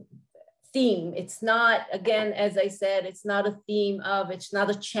theme. It's not, again, as I said, it's not a theme it's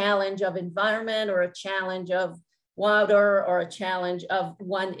not a challenge of environment or a challenge of water or a challenge of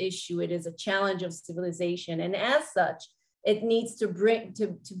one issue. It is a challenge of civilization. And as such, it needs to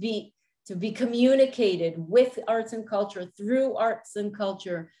be communicated with arts and culture, through arts and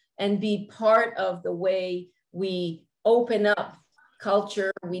culture, and be part of the way we open up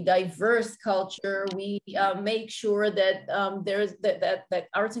culture, we diverse culture, we make sure that there's that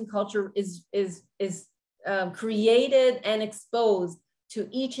arts and culture is created and exposed to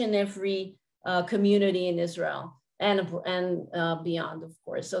each and every community in Israel and beyond, of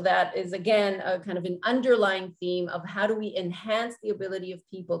course. So that is, again, a kind of an underlying theme of how do we enhance the ability of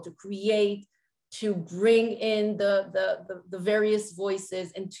people to create, to bring in the various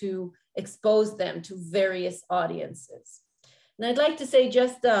voices and to expose them to various audiences. And I'd like to say,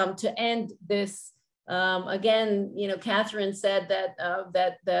 just to end this, again, you know, Catherine said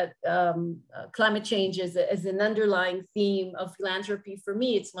that climate change is an underlying theme of philanthropy. For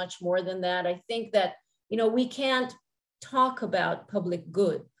me, it's much more than that. I think that, you know, we can't talk about public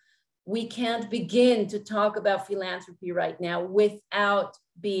good. We can't begin to talk about philanthropy right now without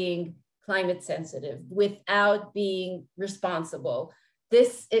being climate sensitive, without being responsible.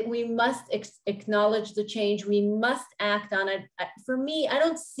 We must acknowledge the change. We must act on it. For me, I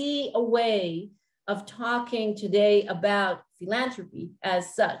don't see a way of talking today about philanthropy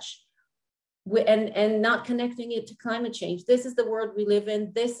as such and not connecting it to climate change. This is the world we live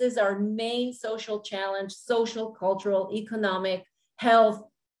in. This is our main social challenge, social, cultural, economic, health.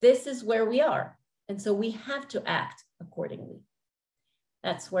 This is where we are. And so we have to act accordingly.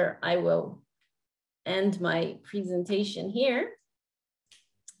 That's where I will end my presentation here.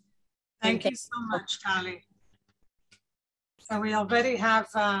 Thank you so much, Tali. So we already have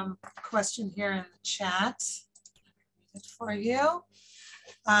a question here in the chat. I'll read it for you.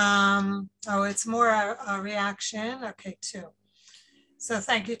 Oh, it's more a reaction. Okay, two. So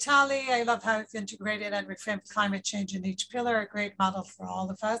thank you, Tali. I love how you've integrated and reframed climate change in each pillar, a great model for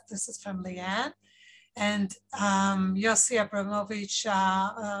all of us. This is from Leanne. And Yossi Abramovich,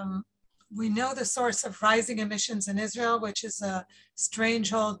 we know the source of rising emissions in Israel, which is a strange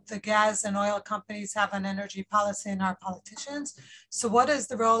hold the gas and oil companies have on energy policy and our politicians. So what is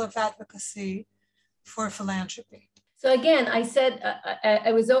the role of advocacy for philanthropy? So again, I said,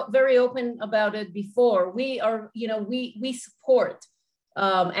 I was very open about it before. We are, you know, we support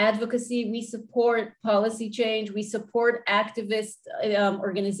advocacy, we support policy change, we support activist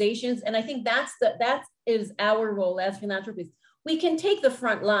organizations. And I think that is our role as philanthropists. We can take the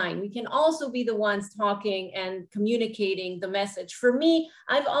front line. We can also be the ones talking and communicating the message. For me,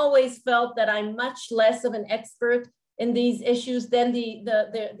 I've always felt that I'm much less of an expert in these issues than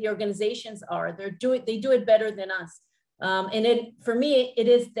the organizations are. They do it better than us. And for me, it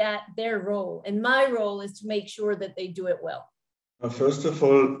is their role. And my role is to make sure that they do it well. First of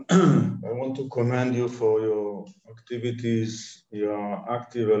all, I want to commend you for your activities. You are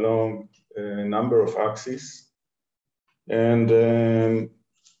active along a number of axes. And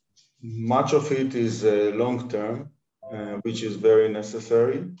much of it is long-term, which is very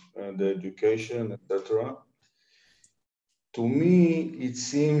necessary, the education, etc. To me, it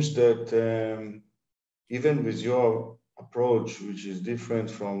seems that even with your approach, which is different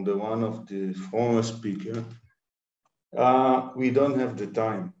from the one of the former speaker, we don't have the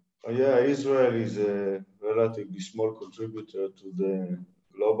time. Yeah, Israel is a relatively small contributor to the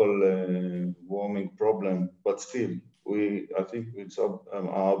global warming problem, but still, I think it's our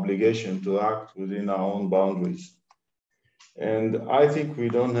obligation to act within our own boundaries. And I think we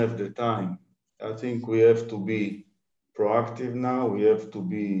don't have the time. I think we have to be proactive now. We have to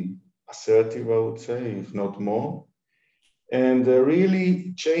be assertive, I would say, if not more. And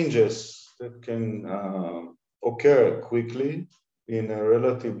really changes that can occur quickly in a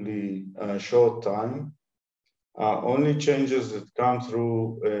relatively short time. Only changes that come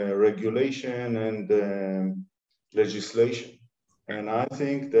through regulation and legislation. And I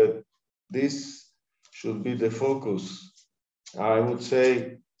think that this should be the focus. I would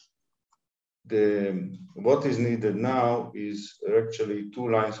say what is needed now is actually two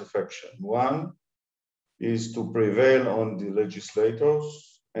lines of action. One is to prevail on the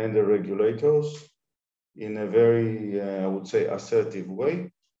legislators and the regulators in a very, I would say, assertive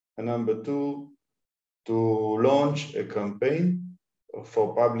way. And number two, to launch a campaign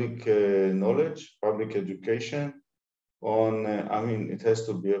for public knowledge, public education on, I mean, it has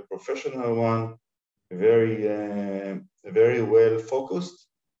to be a professional one, very well focused,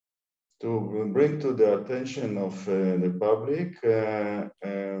 to bring to the attention of the public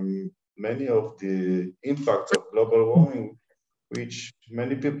many of the impacts of global warming, which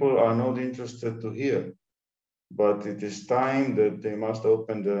many people are not interested to hear. But it is time that they must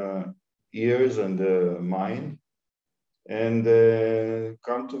open the ears and the mind and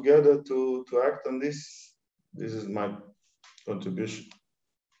come together to act on this. This is my contribution.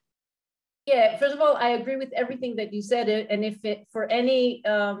 Yeah, first of all, I agree with everything that you said. And if for any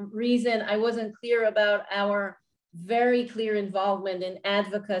reason I wasn't clear about our very clear involvement in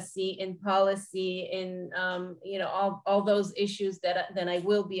advocacy, in policy, in all those issues, then I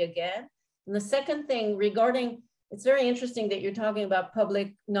will be again. And the second thing regarding it's very interesting that you're talking about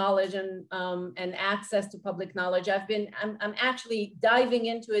public knowledge and access to public knowledge. I'm actually diving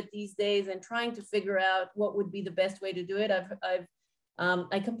into it these days and trying to figure out what would be the best way to do it.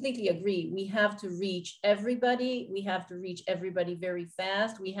 I completely agree. We have to reach everybody. We have to reach everybody very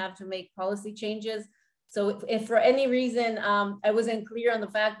fast. We have to make policy changes. So if for any reason I wasn't clear on the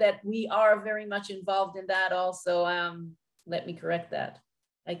fact that we are very much involved in that also, let me correct that.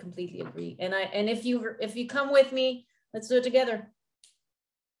 I completely agree. And if you come with me, let's do it together.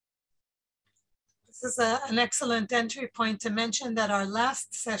 This is an excellent entry point to mention that our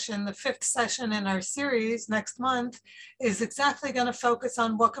last session, the 5th session in our series next month, is exactly going to focus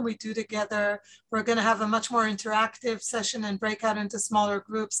on what can we do together. We're going to have a much more interactive session and break out into smaller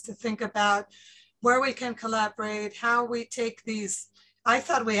groups to think about where we can collaborate, how we take these. I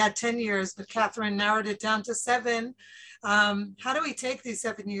thought we had 10 years, but Catherine narrowed it down to 7. How do we take these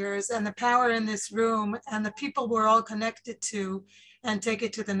 7 years and the power in this room and the people we're all connected to and take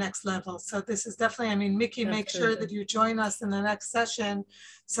it to the next level? So this is definitely, I mean, Mickey, make sure that you join us in the next session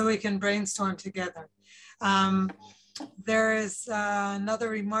so we can brainstorm together. There is another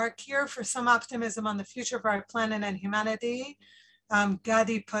remark here: for some optimism on the future of our planet and humanity.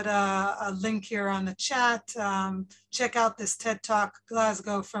 Gadi put a link here on the chat. Check out this TED Talk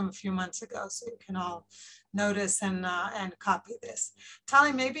Glasgow from a few months ago so you can all notice and copy this.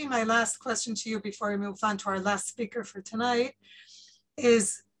 Tali, maybe my last question to you before we move on to our last speaker for tonight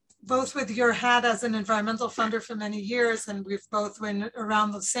is, both with your hat as an environmental funder for many years, and we've both been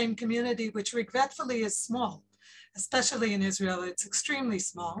around the same community, which regretfully is small, especially in Israel, it's extremely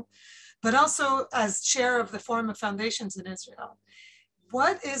small, but also as chair of the Forum of Foundations in Israel.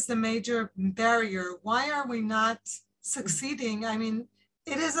 What is the major barrier? Why are we not succeeding? I mean,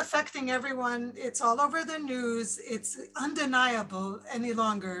 it is affecting everyone. It's all over the news. It's undeniable any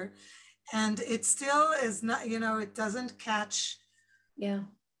longer. And it still is not, you know, it doesn't catch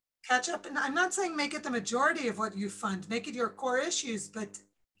up. And I'm not saying make it the majority of what you fund, make it your core issues, but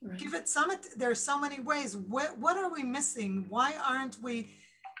give it some, there's so many ways. What are we missing? Why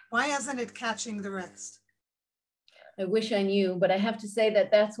isn't it catching the rest? I wish I knew, but I have to say that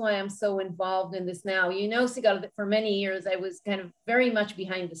that's why I'm so involved in this now. You know, Sigal, that for many years, I was kind of very much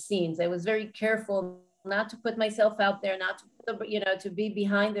behind the scenes. I was very careful not to put myself out there, not to, you know, to be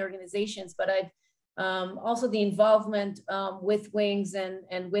behind the organizations, but I've also the involvement with Wings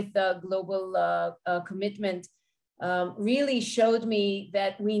and with the global commitment really showed me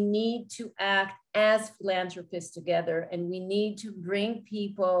that we need to act as philanthropists together, and we need to bring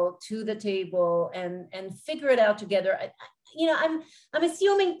people to the table and figure it out together. You know, I'm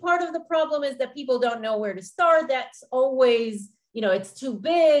assuming part of the problem is that people don't know where to start. That's always, you know, it's too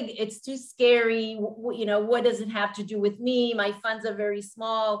big, it's too scary. You know, what does it have to do with me? My funds are very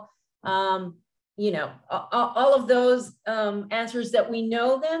small. You know, all of those answers that we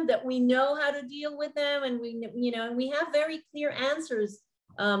know them, that we know how to deal with them, and we, you know, and we have very clear answers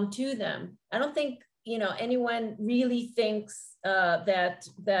to them. I don't think, you know, anyone really thinks that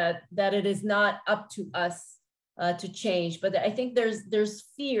it is not up to us to change. But I think there's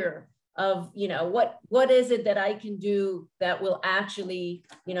fear of, you know, what is it that I can do that will actually,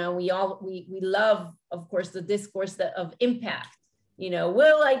 you know, we love, of course, the discourse of impact. You know,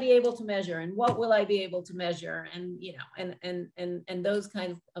 will I be able to measure, and what will I be able to measure, and, you know, and those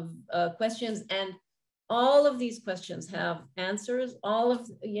kinds of questions. And all of these questions have answers. All of,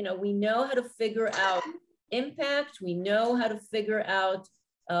 you know, we know how to figure out impact. We know how to figure out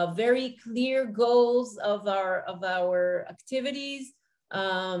very clear goals of our activities.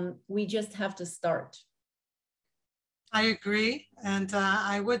 We just have to start. I agree. And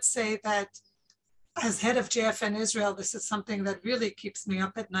I would say that as head of JFN Israel, this is something that really keeps me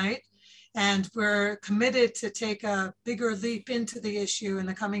up at night. And we're committed to take a bigger leap into the issue in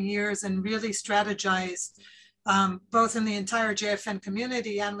the coming years and really strategize both in the entire JFN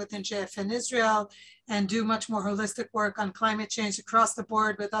community and within JFN Israel, and do much more holistic work on climate change across the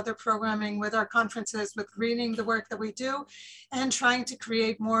board with other programming, with our conferences, with greening the work that we do, and trying to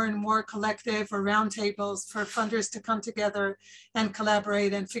create more and more collective or roundtables for funders to come together and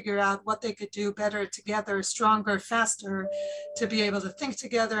collaborate and figure out what they could do better together, stronger, faster, to be able to think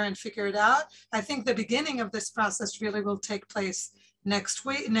together and figure it out. I think the beginning of this process really will take place next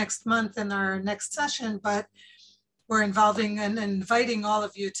month in our next session, but we're involving and inviting all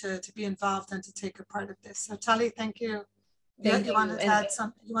of you to be involved and to take a part of this. So Tali, thank you. You wanted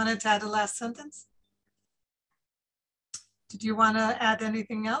to add a last sentence? Did you want to add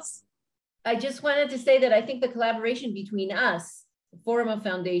anything else? I just wanted to say that I think the collaboration between us, the Forum of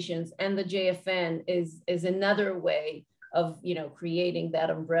Foundations, and the JFN is another way creating that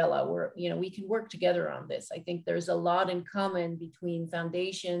umbrella where, we can work together on this. I think there's a lot in common between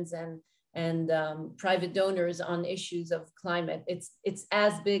foundations and private donors on issues of climate. It's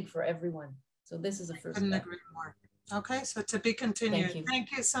as big for everyone. So this is a first step. Couldn't agree more. Okay, so to be continued. Thank you.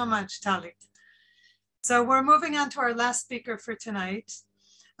 Thank you so much, Tali. So we're moving on to our last speaker for tonight.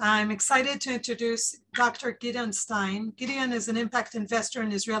 I'm excited to introduce Dr. Gideon Stein. Gideon is an impact investor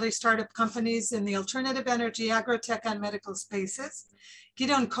in Israeli startup companies in the alternative energy, agrotech, and medical spaces.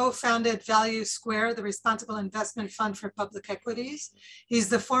 Gideon co-founded Value², the responsible investment fund for public equities. He's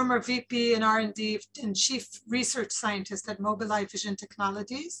the former VP in R&D and chief research scientist at Mobileye Vision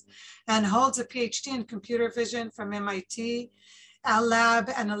Technologies, and holds a PhD in computer vision from MIT,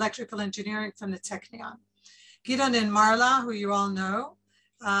 lab and electrical engineering from the Technion. Gideon and Marla, who you all know,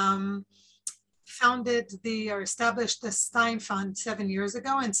 established the Stein Fund 7 years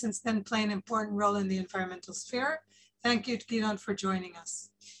ago, and since then play an important role in the environmental sphere. Thank you, Gideon, for joining us.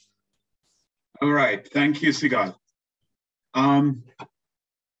 All right, thank you, Sigal.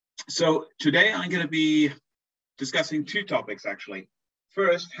 So today I'm going to be discussing two topics, actually.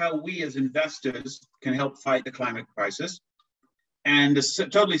 First, how we as investors can help fight the climate crisis. And a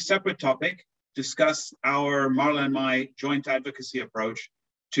totally separate topic, discuss our Marla and my joint advocacy approach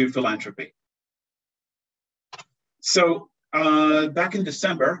to philanthropy. So back in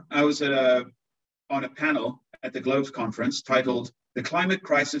December, I was on a panel at the Globes conference titled, "The Climate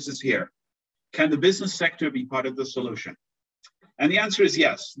Crisis is Here. Can the business sector be part of the solution?" And the answer is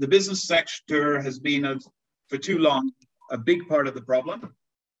yes. The business sector has been, for too long, a big part of the problem.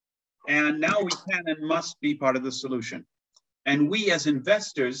 And now we can and must be part of the solution. And we as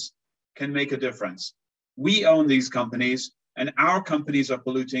investors can make a difference. We own these companies, and our companies are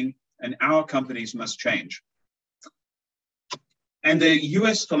polluting, and our companies must change. And the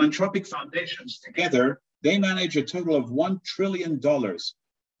US philanthropic foundations together, they manage a total of $1 trillion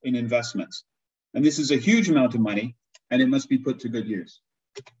in investments. And this is a huge amount of money, and it must be put to good use.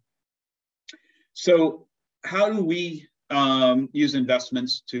 So how do we use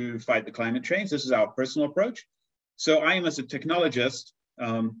investments to fight the climate change? This is our personal approach. So I am as a technologist,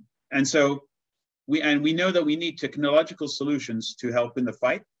 we know that we need technological solutions to help in the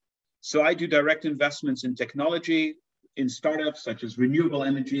fight. So I do direct investments in technology, in startups such as renewable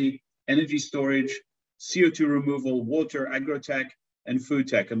energy, energy storage, CO2 removal, water, agrotech, and food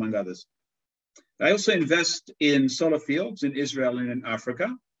tech, among others. I also invest in solar fields in Israel and in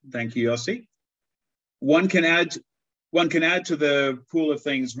Africa. Thank you, Yossi. One can add to the pool of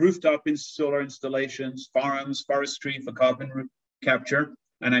things, rooftop solar installations, farms, forestry for carbon capture,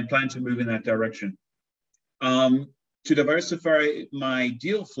 and I plan to move in that direction. To diversify my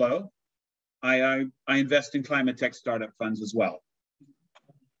deal flow, I invest in climate tech startup funds as well.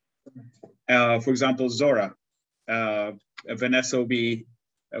 For example, Zora, Vanessa Obi,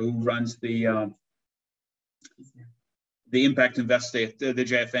 who runs the impact investor, the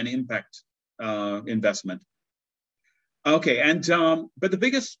JFN impact investment. Okay, but the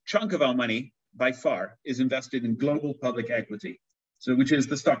biggest chunk of our money by far is invested in global public equity, which is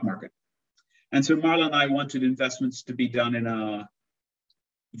the stock market. And so Marla and I wanted investments to be done in a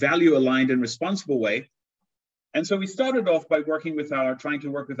value-aligned and responsible way. And so we started off by trying to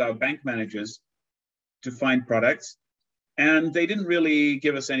work with our bank managers to find products. And they didn't really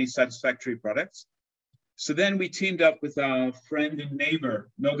give us any satisfactory products. So then we teamed up with our friend and neighbor,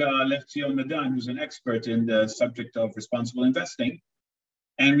 Noga Leftion-Nadan, who's an expert in the subject of responsible investing.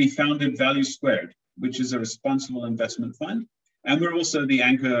 And we founded Value², which is a responsible investment fund. And we're also the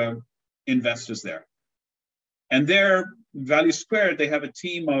anchor investors there. And their Value², they have a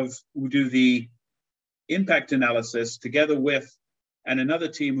team who do the impact analysis together with, and another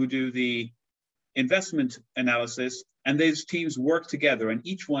team who do the investment analysis. And these teams work together, and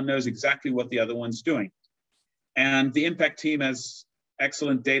each one knows exactly what the other one's doing. And the impact team has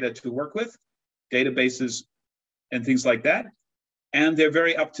excellent data to work with, databases and things like that. And they're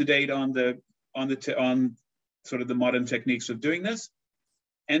very up to date on sort of the modern techniques of doing this.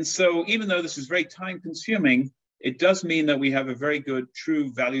 And so even though this is very time consuming, it does mean that we have a very good,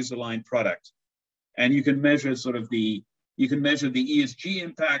 true values aligned product. And you can measure the ESG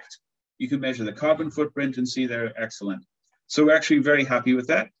impact, you can measure the carbon footprint and see they're excellent. So we're actually very happy with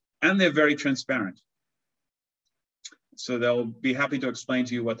that. And they're very transparent. So they'll be happy to explain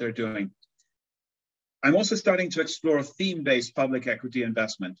to you what they're doing. I'm also starting to explore theme-based public equity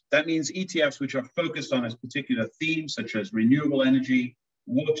investment. That means ETFs which are focused on a particular theme, such as renewable energy,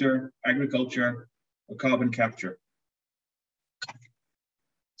 water, agriculture, or carbon capture.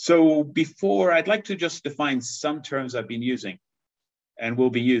 So I'd like to just define some terms I've been using and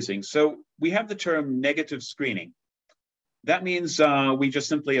will be using. So we have the term negative screening. That means we just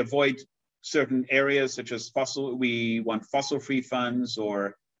simply avoid certain areas such as we want fossil-free funds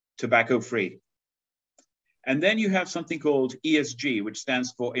or tobacco-free. And then you have something called ESG, which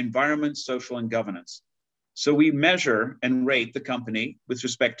stands for Environment, Social, and Governance. So we measure and rate the company with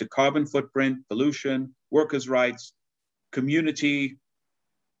respect to carbon footprint, pollution, workers' rights, community,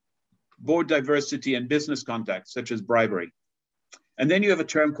 board diversity, and business contacts, such as bribery. And then you have a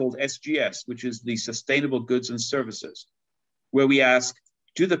term called SGS, which is the Sustainable Goods and Services, where we ask,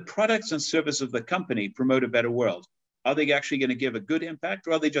 do the products and services of the company promote a better world? Are they actually going to give a good impact,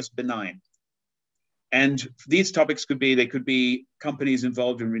 or are they just benign? And these topics could be companies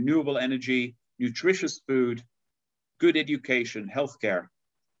involved in renewable energy, nutritious food, good education, healthcare.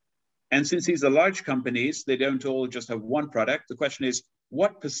 And since these are large companies, they don't all just have one product. The question is,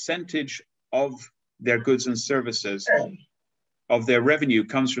 what percentage of their goods and services, of their revenue,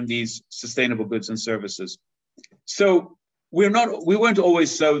 comes from these sustainable goods and services? So we weren't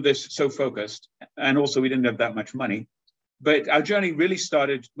always so focused, and also we didn't have that much money. But our journey really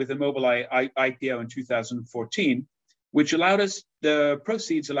started with the Mobileye IPO in 2014, which the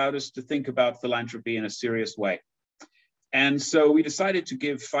proceeds allowed us to think about philanthropy in a serious way. And so we decided to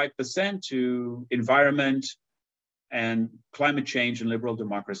give 5% to environment and climate change and liberal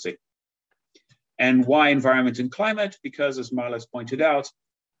democracy. And why environment and climate? Because, as Marla's pointed out,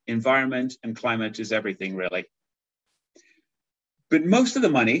 environment and climate is everything, really. But most of the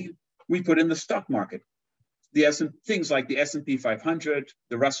money we put in the stock market. Things like the S&P 500,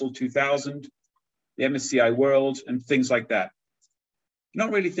 the Russell 2000, the MSCI World, and things like that.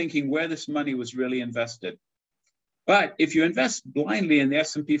 Not really thinking where this money was really invested. But if you invest blindly in the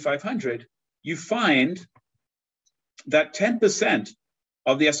S&P 500, you find that 10%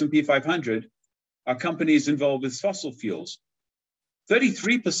 of the S&P 500 are companies involved with fossil fuels.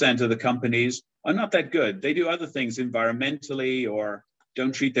 33% of the companies are not that good. They do other things environmentally or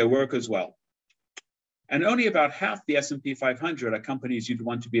don't treat their workers well. And only about half the S&P 500 are companies you'd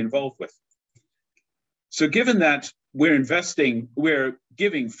want to be involved with. So given that we're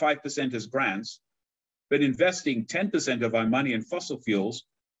giving 5% as grants, but investing 10% of our money in fossil fuels,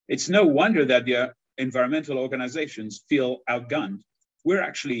 it's no wonder that the environmental organizations feel outgunned. We're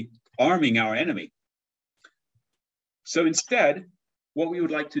actually arming our enemy. So instead, what we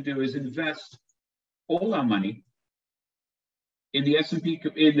would like to do is invest all our money in the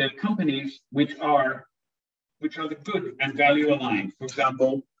in the companies which are the good and value aligned. For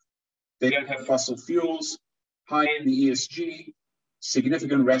example, they don't have fossil fuels, high in the ESG,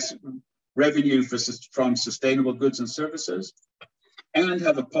 significant revenue from sustainable goods and services, and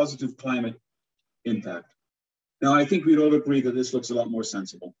have a positive climate impact. Now, I think we'd all agree that this looks a lot more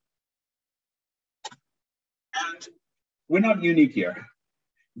sensible. And we're not unique here.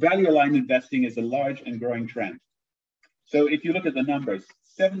 Value-aligned investing is a large and growing trend. So if you look at the numbers,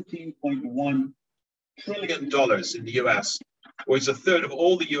 $17.1 trillion in the US, or it's a third of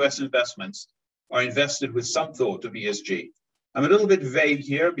all the US investments, are invested with some thought of ESG. I'm a little bit vague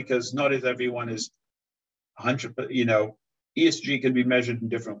here because not as everyone is 100%, ESG can be measured in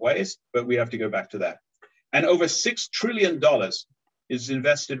different ways, but we have to go back to that. And over $6 trillion is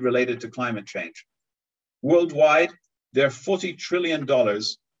invested related to climate change. Worldwide, there are $40 trillion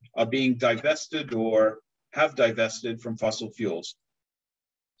are being divested or have divested from fossil fuels.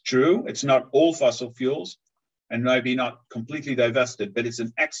 True, it's not all fossil fuels and maybe not completely divested, but it's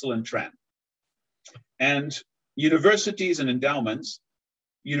an excellent trend. And universities and endowments,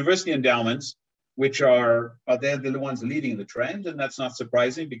 university endowments, which are they're the ones leading the trend, and that's not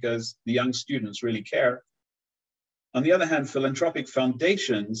surprising because the young students really care. On the other hand, philanthropic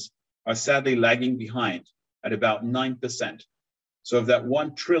foundations are sadly lagging behind at about 9%. So of that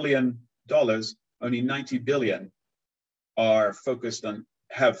 $1 trillion, only 90 billion are focused on,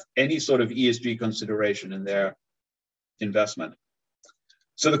 have any sort of ESG consideration in their investment.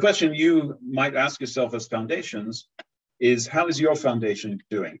 So the question you might ask yourself as foundations is, how is your foundation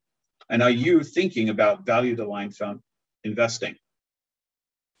doing? And are you thinking about value-aligned investing?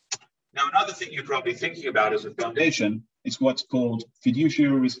 Now, another thing you're probably thinking about as a foundation is what's called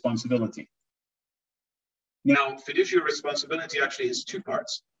fiduciary responsibility. Now, fiduciary responsibility actually is two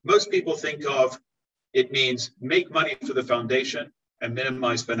parts. Most people think of it means make money for the foundation and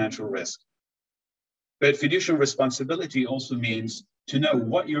minimize financial risk. But fiduciary responsibility also means to know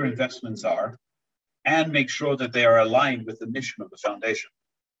what your investments are and make sure that they are aligned with the mission of the foundation.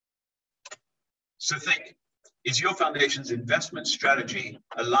 So think, is your foundation's investment strategy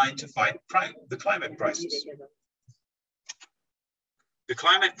aligned to fight the climate crisis? The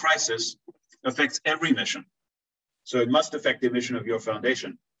climate crisis affects every mission. So it must affect the mission of your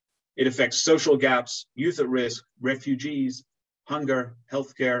foundation. It affects social gaps, youth at risk, refugees, hunger,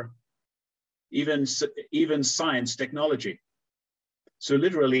 healthcare, even science, technology. So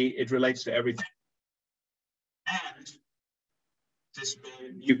literally, it relates to everything. And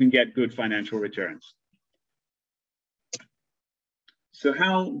you can get good financial returns. So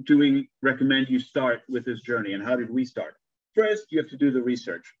how do we recommend you start with this journey, and how did we start? First, you have to do the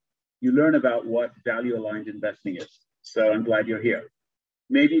research. You learn about what value-aligned investing is. So I'm glad you're here.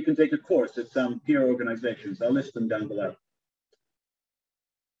 Maybe you can take a course at some peer organizations. I'll list them down below.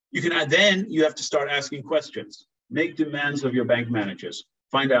 You can then you have to start asking questions. Make demands of your bank managers.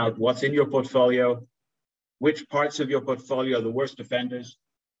 Find out what's in your portfolio, which parts of your portfolio are the worst offenders,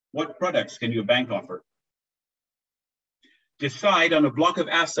 what products can your bank offer. Decide on a block of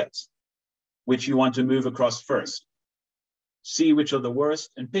assets which you want to move across first. See which are the worst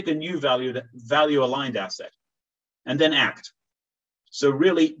and pick a new value-aligned asset, and then act. So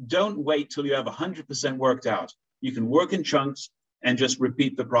really, don't wait till you have 100% worked out. You can work in chunks and just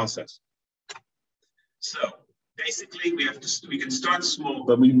repeat the process. So basically, we can start small,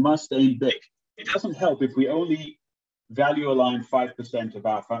 but we must aim big. It doesn't help if we only value align 5%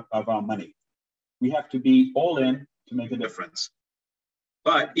 of our money. We have to be all in to make a difference.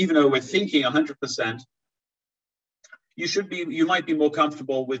 But even though we're thinking 100%, you might be more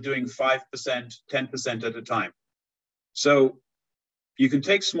comfortable with doing 5%, 10% at a time. So you can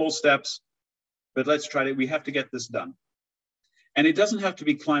take small steps, but let's try it. We have to get this done. And it doesn't have to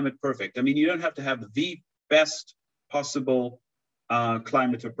be climate perfect. I mean, you don't have to have the best possible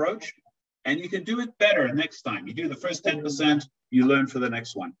climate approach, and you can do it better next time. You do the first 10%, you learn for the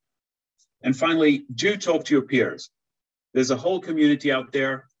next one. And finally, do talk to your peers. There's a whole community out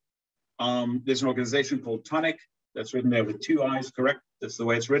there. There's an organization called Tonic, that's written there with 2 I's, correct? That's the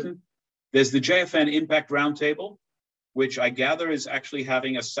way it's written. There's the JFN Impact Roundtable, which I gather is actually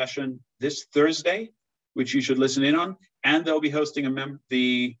having a session this Thursday, which you should listen in on. And they'll be hosting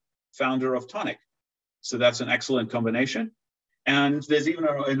the founder of Tonic. So that's an excellent combination. And there's even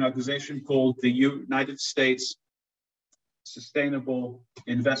an organization called the United States Sustainable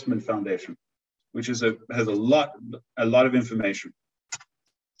Investment Foundation, which has a lot of information.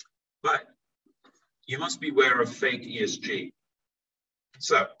 But you must beware of fake ESG.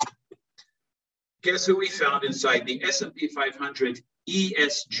 So guess who we found inside the S&P 500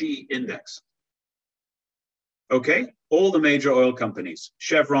 ESG index? Okay, all the major oil companies,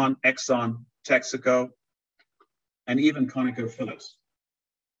 Chevron, Exxon, Texaco, and even ConocoPhillips.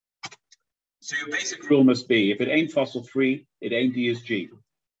 So your basic rule must be, if it ain't fossil free, it ain't ESG.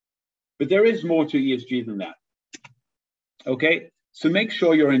 But there is more to ESG than that. Okay, so make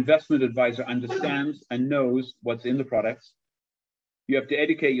sure your investment advisor understands and knows what's in the products. You have to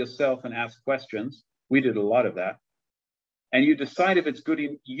educate yourself and ask questions. We did a lot of that. And you decide if it's good.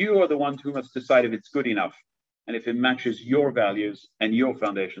 You are the one who must decide if it's good enough and if it matches your values and your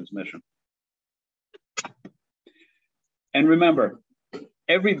foundation's mission. And remember,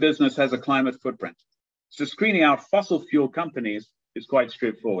 every business has a climate footprint. So screening out fossil fuel companies is quite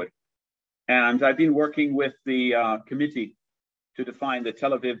straightforward. And I've been working with the committee to define the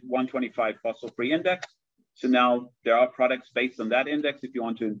Tel Aviv 125 fossil-free index. So now there are products based on that index if you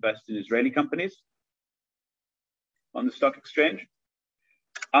want to invest in Israeli companies on the stock exchange.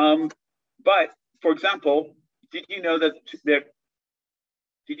 But for example, did you know that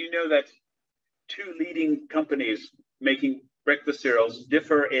 2 leading companies making breakfast cereals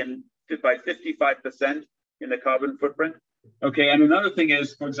differ by 55% in the carbon footprint? Okay, and another thing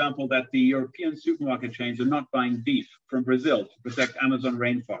is, for example, that the European supermarket chains are not buying beef from Brazil to protect Amazon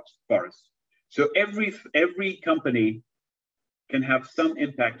rainforests. So every company can have some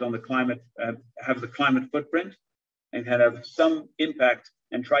impact on the climate, have the climate footprint, and can have some impact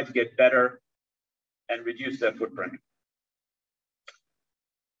and try to get better and reduce their footprint.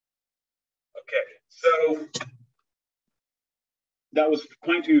 Okay, so that was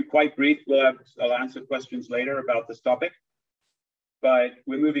quite brief. I'll answer questions later about this topic, but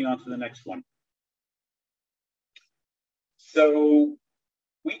we're moving on to the next one. So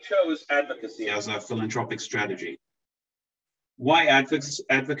we chose advocacy as our philanthropic strategy. Why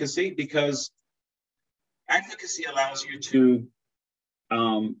advocacy? Because advocacy allows you to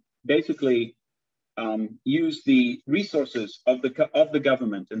basically use the resources of the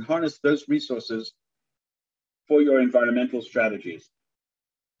government and harness those resources for your environmental strategies.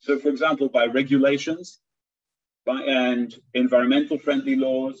 So for example, by regulations and environmental friendly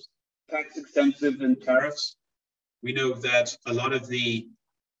laws, tax incentives and tariffs. We know that a lot of the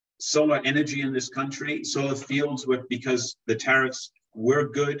solar energy in this country, solar fields were because the tariffs were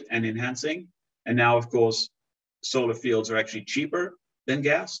good and enhancing. And now, of course, solar fields are actually cheaper than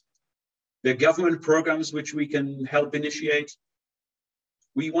gas. There are government programs which we can help initiate.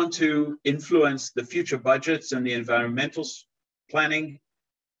 We want to influence the future budgets and the environmental planning.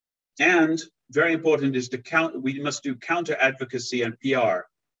 And very important is we must do counter advocacy and PR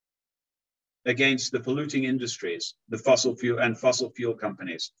against the polluting industries, the fossil fuel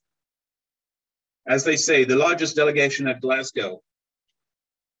companies. As they say, the largest delegation at Glasgow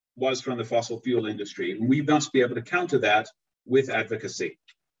was from the fossil fuel industry. And we must be able to counter that with advocacy.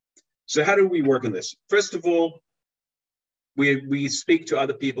 So how do we work on this? First of all, we speak to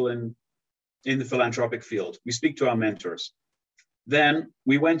other people in the philanthropic field. We speak to our mentors. Then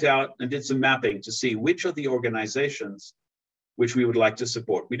we went out and did some mapping to see which of the organizations which we would like to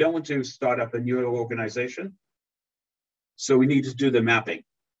support. We don't want to start up a new organization, so we need to do the mapping.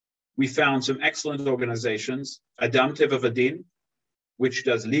 We found some excellent organizations, Adam Teva V'Din, which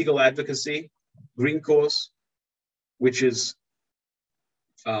does legal advocacy, Green Course, which is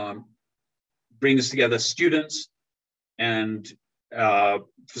brings together students and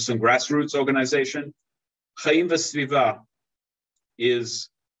for some grassroots organization. Chaim V'Sviva is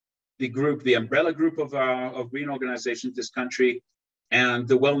the group, the umbrella group of green organizations in this country, and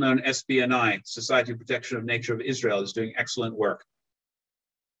the well-known SBNI, Society of Protection of Nature of Israel, is doing excellent work.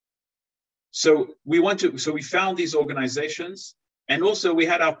 So we found these organizations, and also we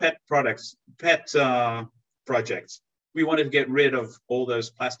had our pet projects. We wanted to get rid of all those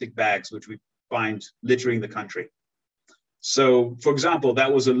plastic bags which we find littering the country. So, for example,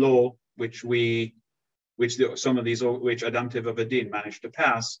 that was a law which Adam Teva V'Din managed to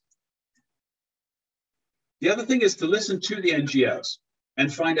pass. The other thing is to listen to the NGOs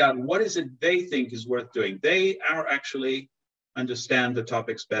and find out what is it they think is worth doing. They are actually understand the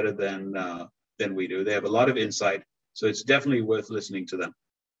topics better than we do. They have a lot of insight, so it's definitely worth listening to them.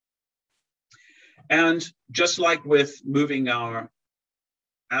 And just like with moving our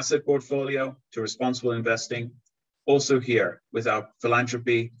asset portfolio to responsible investing, also here with our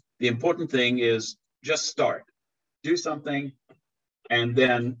philanthropy, the important thing is just start, do something, and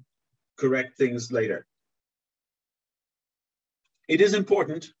then correct things later. It is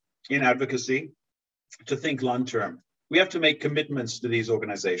important in advocacy to think long-term. We have to make commitments to these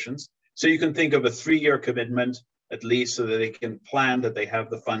organizations. So you can think of a 3-year commitment, at least, so that they can plan that they have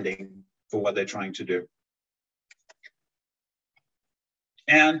the funding for what they're trying to do.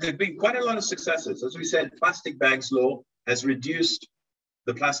 And there've been quite a lot of successes. As we said, plastic bags law has reduced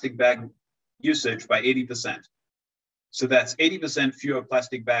the plastic bag usage by 80%. So that's 80% fewer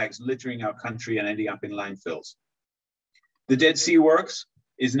plastic bags littering our country and ending up in landfills. The Dead Sea Works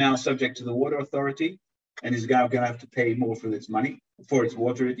is now subject to the Water Authority and is now going to have to pay more for its money, for its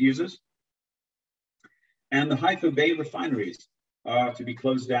water it uses. And the Haifa Bay refineries are to be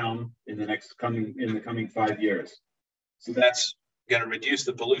closed down in the coming 5 years. So that's going to reduce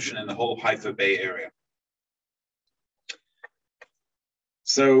the pollution in the whole Haifa Bay area.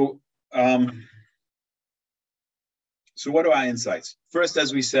 So what are our insights? First,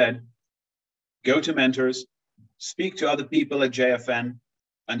 as we said, go to mentors, speak to other people at JFN,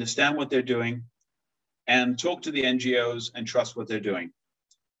 understand what they're doing, and talk to the NGOs and trust what they're doing.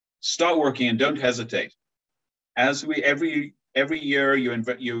 Start working and don't hesitate. As every year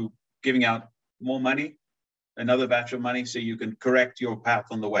you're giving out more money, another batch of money, so you can correct your path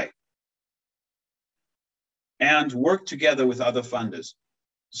on the way. And work together with other funders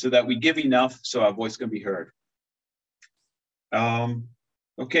so that we give enough so our voice can be heard.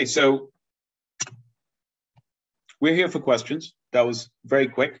 Okay, so we're here for questions. That was very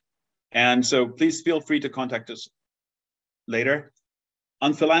quick. And so please feel free to contact us later.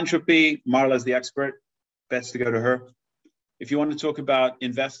 On philanthropy, Marla's the expert. Best to go to her. If you want to talk about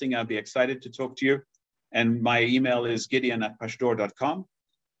investing, I'll be excited to talk to you. And my email is gideon@pashdor.com.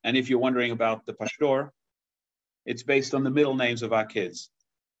 And if you're wondering about the Pashdor, it's based on the middle names of our kids,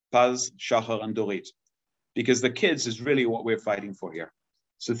 Paz, Shachar, and Dorit, because the kids is really what we're fighting for here.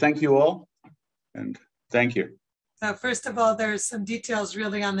 So thank you all, and thank you. So first of all, there's some details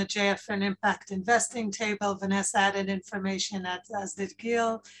really on the JFN Impact Investing table. Vanessa added information, as did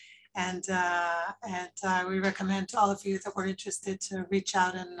Gil. And we recommend to all of you that were interested to reach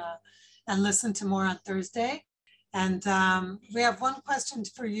out and listen to more on Thursday. And we have one question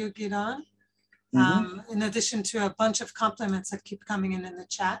for you, Gideon, in addition to a bunch of compliments that keep coming in the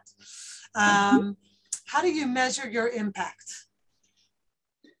chat. How do you measure your impact?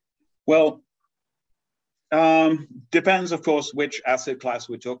 Well, depends, of course, which asset class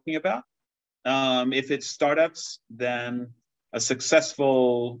we're talking about. If it's startups, then a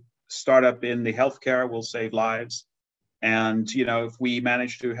successful startup in the healthcare will save lives. And, you know, if we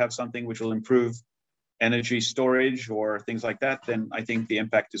manage to have something which will improve energy storage or things like that, then I think the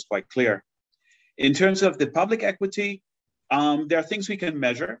impact is quite clear. In terms of the public equity, there are things we can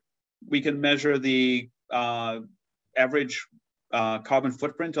measure. We can measure the average carbon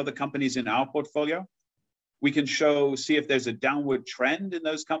footprint of the companies in our portfolio. We can see if there's a downward trend in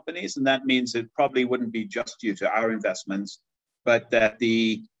those companies, and that means it probably wouldn't be just due to our investments, but that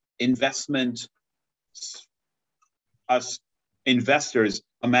the us investors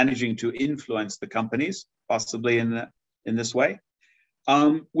are managing to influence the companies, possibly in this way.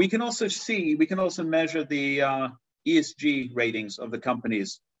 We can also measure the ESG ratings of the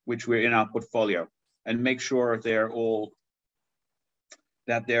companies which we're in our portfolio, and make sure they're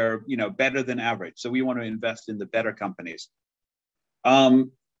better than average. So we want to invest in the better companies. Part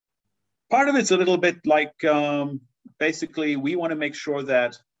of it's a little bit like, basically, we want to make sure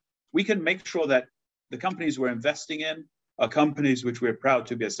that we can make sure that the companies we're investing in are companies which we're proud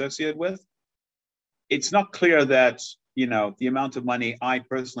to be associated with. It's not clear that, the amount of money I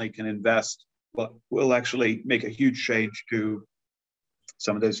personally can invest will actually make a huge change to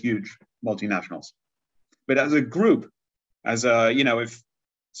some of those huge multinationals. But as a group, if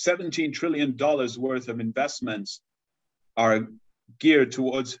 $17 trillion worth of investments are geared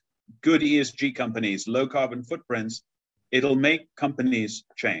towards good ESG companies, low carbon footprints, it'll make companies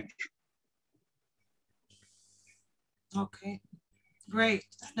change. Okay, great.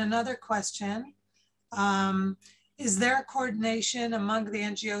 And another question, is there a coordination among the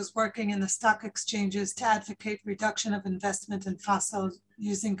NGOs working in the stock exchanges to advocate reduction of investment in fossil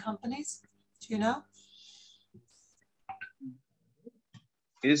using companies? Do you know?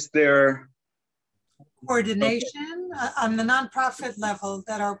 Is there coordination on the nonprofit level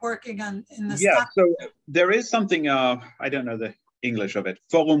that are working in the Yeah, stock? so there is something, I don't know the English of it,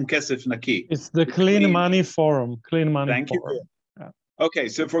 Forum Kesef Naki. It's the Clean Money Forum, Clean Money Thank Forum. you. Yeah. Okay,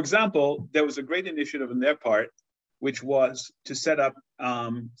 so for example, there was a great initiative on their part, which was to set up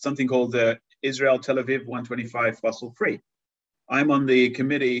something called the Israel Tel Aviv 125 Fossil Free. I'm on the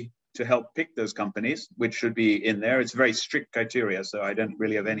committee to help pick those companies, which should be in there. It's very strict criteria, so I don't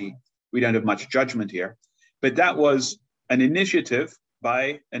really have we don't have much judgment here. But that was an initiative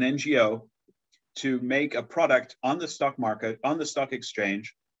by an NGO to make a product on the stock market, on the stock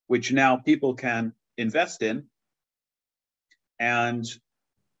exchange, which now people can invest in. And,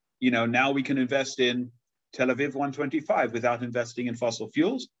 now we can invest in Tel Aviv 125 without investing in fossil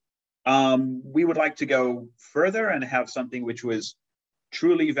fuels. We would like to go further and have something which was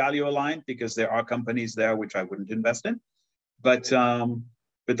truly value aligned, because there are companies there which I wouldn't invest in. But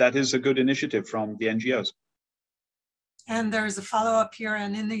that is a good initiative from the NGOs. And there's a follow-up here,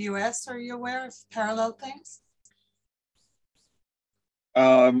 and in the US, are you aware of parallel things?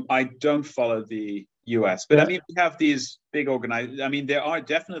 I don't follow the US, but we have these big organizations. There are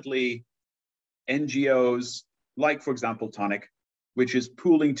definitely NGOs, like, for example, Tonic, which is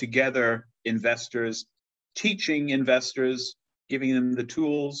pooling together investors, teaching investors, giving them the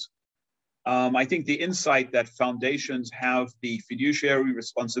tools. I think the insight that foundations have the fiduciary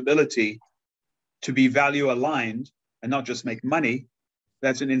responsibility to be value aligned and not just make money,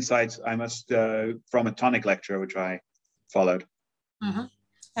 that's an insight I must, from a Tonic lecture, which I followed. Mm-hmm.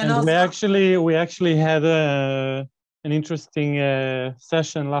 And also, we actually had an interesting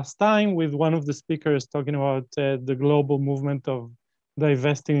session last time with one of the speakers talking about the global movement of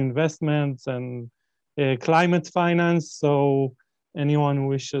divesting investments and climate finance. So anyone who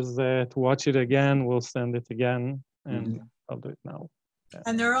wishes to watch it again, we'll send it again, and I'll do it now. Yeah.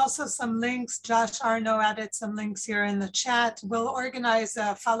 And there are also some links. Josh Arno added some links here in the chat. We'll organize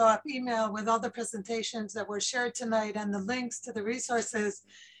a follow-up email with all the presentations that were shared tonight and the links to the resources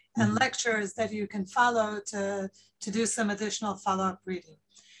and lectures that you can follow to do some additional follow-up reading.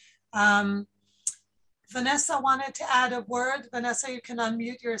 Vanessa wanted to add a word. Vanessa, you can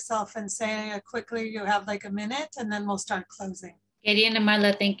unmute yourself and say quickly, you have like a minute, and then we'll start closing. Gideon and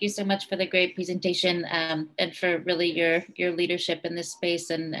Marla, thank you so much for the great presentation and for really your leadership in this space,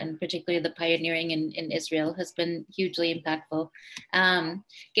 and particularly the pioneering in Israel has been hugely impactful.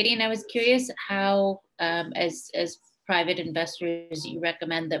 Gideon, I was curious how, as private investors, you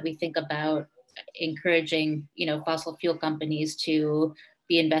recommend that we think about encouraging, fossil fuel companies to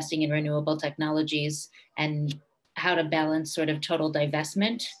be investing in renewable technologies, and how to balance sort of total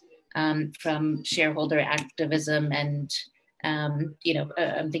divestment from shareholder activism and I'm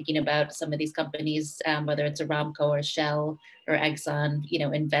thinking about some of these companies, whether it's Aramco or Shell or Exxon,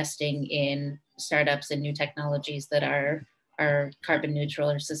 investing in startups and new technologies that are carbon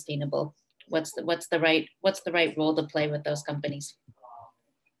neutral or sustainable. What's the right role to play with those companies?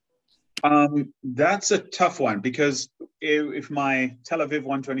 That's a tough one, because if my Tel Aviv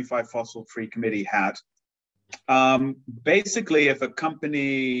 125 fossil free committee had, basically if a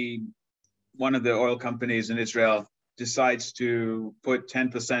company one of the oil companies in Israel decides to put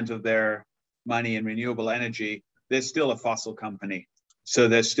 10% of their money in renewable energy, they're still a fossil company. So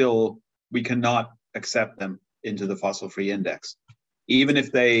we cannot accept them into the fossil-free index. Even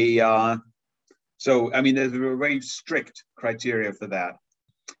if they, so I mean, there's a very strict criteria for that.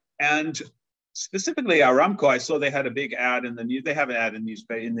 And specifically Aramco, I saw they had a big ad in the news. They have an ad in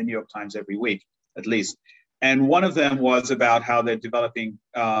the New York Times every week, at least. And one of them was about how they're developing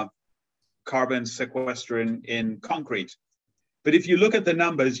carbon sequester in concrete. But if you look at the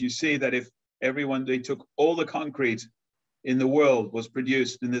numbers, you see that if they took all the concrete in the world was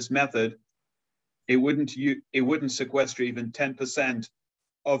produced in this method, it wouldn't sequester even 10%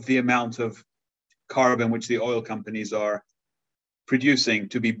 of the amount of carbon which the oil companies are producing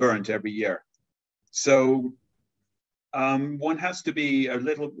to be burnt every year. So one has to be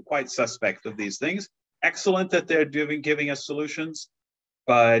quite suspect of these things. Excellent that they're giving us solutions,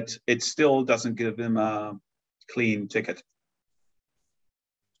 but it still doesn't give them a clean ticket.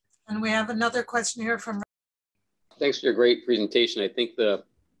 And we have another question here from. Thanks for your great presentation. I think the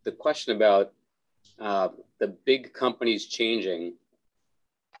question about the big companies changing,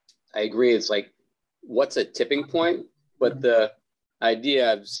 I agree. It's like, what's a tipping point? But the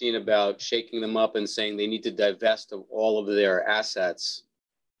idea I've seen about shaking them up and saying they need to divest of all of their assets,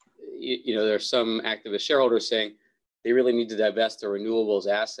 you know, there's some activist shareholders saying they really need to divest their renewables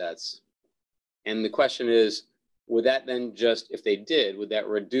assets. And the question is, would that then just, if they did, would that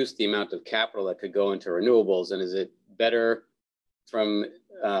reduce the amount of capital that could go into renewables? And is it better from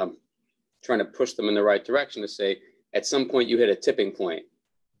trying to push them in the right direction to say, at some point you hit a tipping point?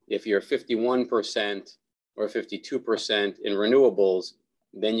 If you're 51% or 52% in renewables,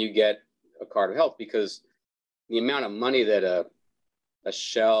 then you get a card of health, because the amount of money that a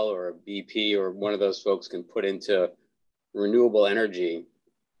Shell or a BP or one of those folks can put into renewable energy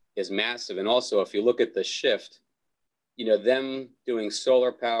is massive. And also, if you look at the shift, you know, them doing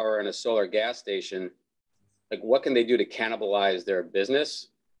solar power and a solar gas station, like what can they do to cannibalize their business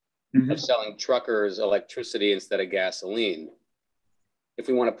of selling truckers electricity instead of gasoline? If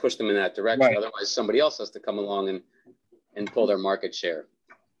we want to push them in that direction, right. Otherwise somebody else has to come along and pull their market share.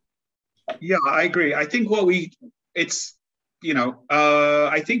 Yeah, I agree. I think I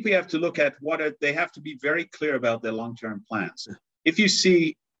think we have to look at they have to be very clear about their long-term plans. If you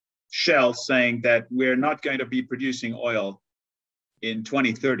see Shell saying that we're not going to be producing oil in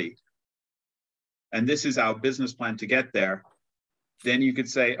 2030, and this is our business plan to get there, then you could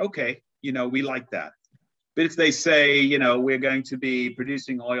say, okay, you know, we like that. But if they say, you know, we're going to be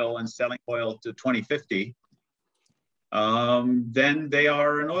producing oil and selling oil to 2050, then they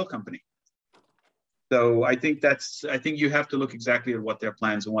are an oil company. So I think you have to look exactly at what their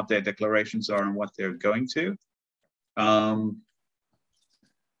plans and what their declarations are and what they're going to.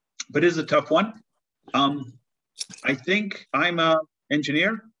 But it's a tough one. I think I'm an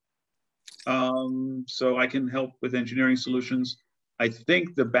engineer, so I can help with engineering solutions. I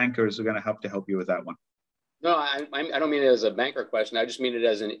think the bankers are going to have to help you with that one. No, I don't mean it as a banker question. I just mean it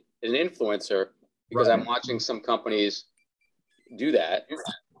as an influencer, because right. I'm watching some companies do that.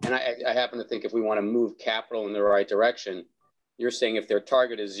 And I happen to think if we want to move capital in the right direction, you're saying if their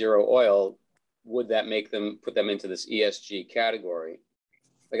target is zero oil, would that make them put them into this ESG category?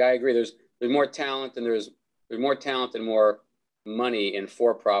 Like, I agree. There's more talent, and there's more talent and more money in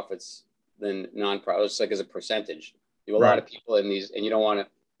for-profits than non-profits, like as a percentage. You have a lot of people in these, and you want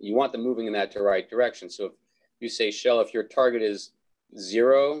them moving in that right direction. So if you say, Shell, if your target is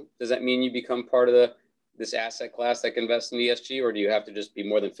zero, does that mean you become part of this asset class that can invest in ESG, or do you have to just be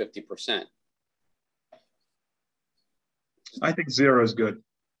more than 50%? I think zero is good.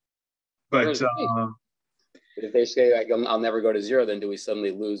 But if they say, I'll never go to zero, then do we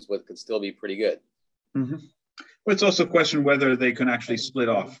suddenly lose what could still be pretty good? Mm-hmm. Well, it's also a question whether they can actually split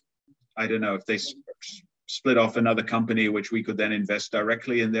off. I don't know if they split off another company, which we could then invest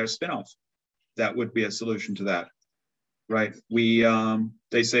directly in their spinoff. That would be a solution to that, right?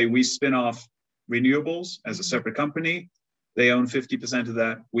 They say we spin off renewables as a separate company. They own 50% of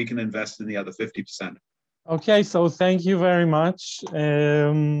that. We can invest in the other 50%. Okay, so thank you very much.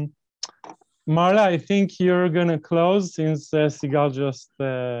 Marla, I think you're going to close since Sigal just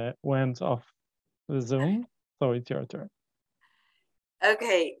went off the Zoom. So it's your turn.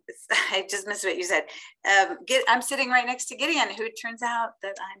 Okay, I just missed what you said. I'm sitting right next to Gideon, who it turns out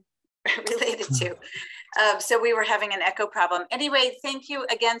that I'm related to. So we were having an echo problem. Anyway, thank you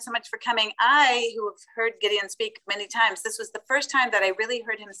again so much for coming. I, who have heard Gideon speak many times, this was the first time that I really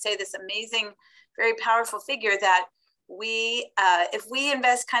heard him say this amazing, very powerful figure that if we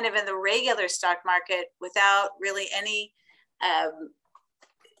invest kind of in the regular stock market without really any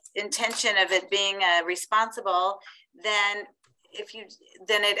intention of it being responsible, then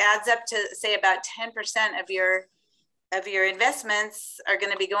then it adds up to say about 10% of your investments are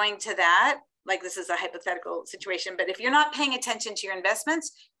going to be going to that. Like, this is a hypothetical situation, but if you're not paying attention to your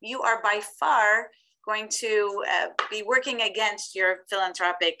investments, you are by far going to be working against your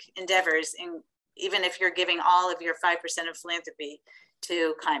philanthropic endeavors, even if you're giving all of your 5% of philanthropy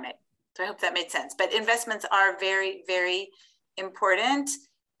to climate. So I hope that made sense. But investments are very, very important.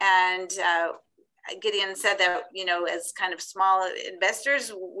 And Gideon said that, you know, as kind of small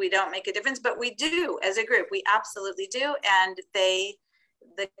investors, we don't make a difference, but we do as a group. We absolutely do. And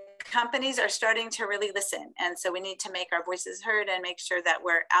the companies are starting to really listen. And so we need to make our voices heard and make sure that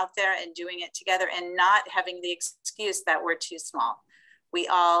we're out there and doing it together and not having the excuse that we're too small. We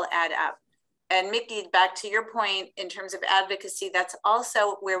all add up. And Mickey, back to your point, in terms of advocacy, that's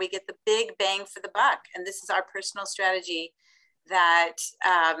also where we get the big bang for the buck. And this is our personal strategy that,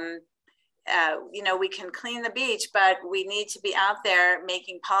 you know, we can clean the beach, but we need to be out there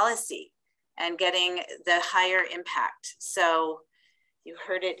making policy and getting the higher impact. So you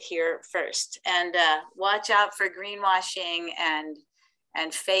heard it here first. And watch out for greenwashing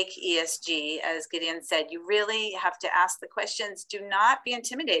and fake ESG. As Gideon said, you really have to ask the questions. Do not be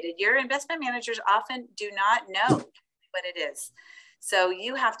intimidated. Your investment managers often do not know what it is. So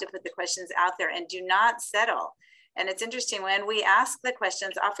you have to put the questions out there and do not settle. And it's interesting, when we ask the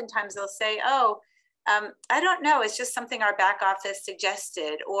questions, oftentimes they'll say, oh, I don't know, it's just something our back office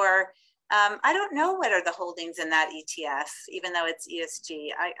suggested, or I don't know what are the holdings in that ETF, even though it's ESG.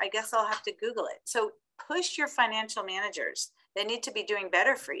 I guess I'll have to Google it. So push your financial managers. They need to be doing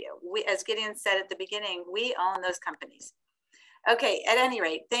better for you. We, as Gideon said at the beginning, we own those companies. Okay, at any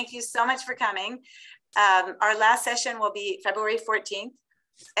rate, thank you so much for coming. Our last session will be February 14th.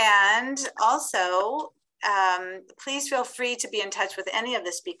 And also, please feel free to be in touch with any of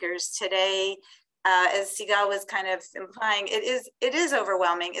the speakers today. As Sigal was kind of implying, it is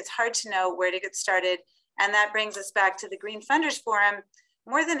overwhelming. It's hard to know where to get started. And that brings us back to the Green Funders Forum.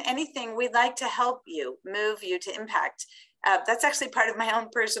 More than anything, we'd like to help you, move you to impact. That's actually part of my own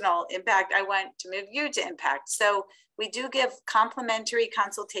personal impact. I want to move you to impact. So we do give complimentary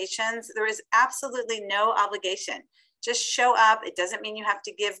consultations. There is absolutely no obligation. Just show up. It doesn't mean you have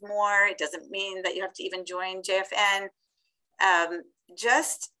to give more. It doesn't mean that you have to even join JFN.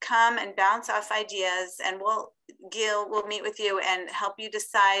 Just come and bounce off ideas, and Gil will meet with you and help you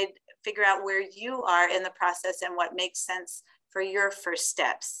decide, figure out where you are in the process and what makes sense for your first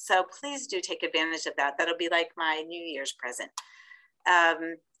steps. So please do take advantage of that. That'll be like my New Year's present.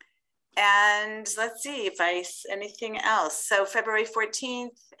 And let's see if anything else. So February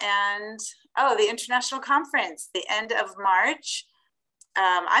 14th and, oh, the international conference, the end of March.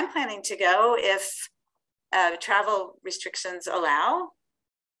 I'm planning to go if travel restrictions allow.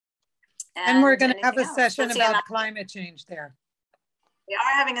 And we're going to have a session about climate change there. We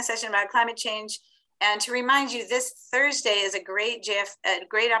are having a session about climate change. And to remind you, this Thursday is a great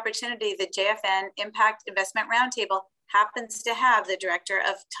opportunity. The JFN Impact Investment Roundtable happens to have the director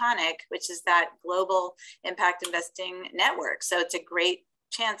of TONIC, which is that global impact investing network. So it's a great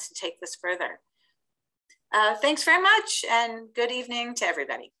chance to take this further. Thanks very much, and good evening to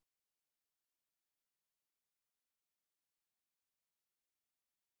everybody.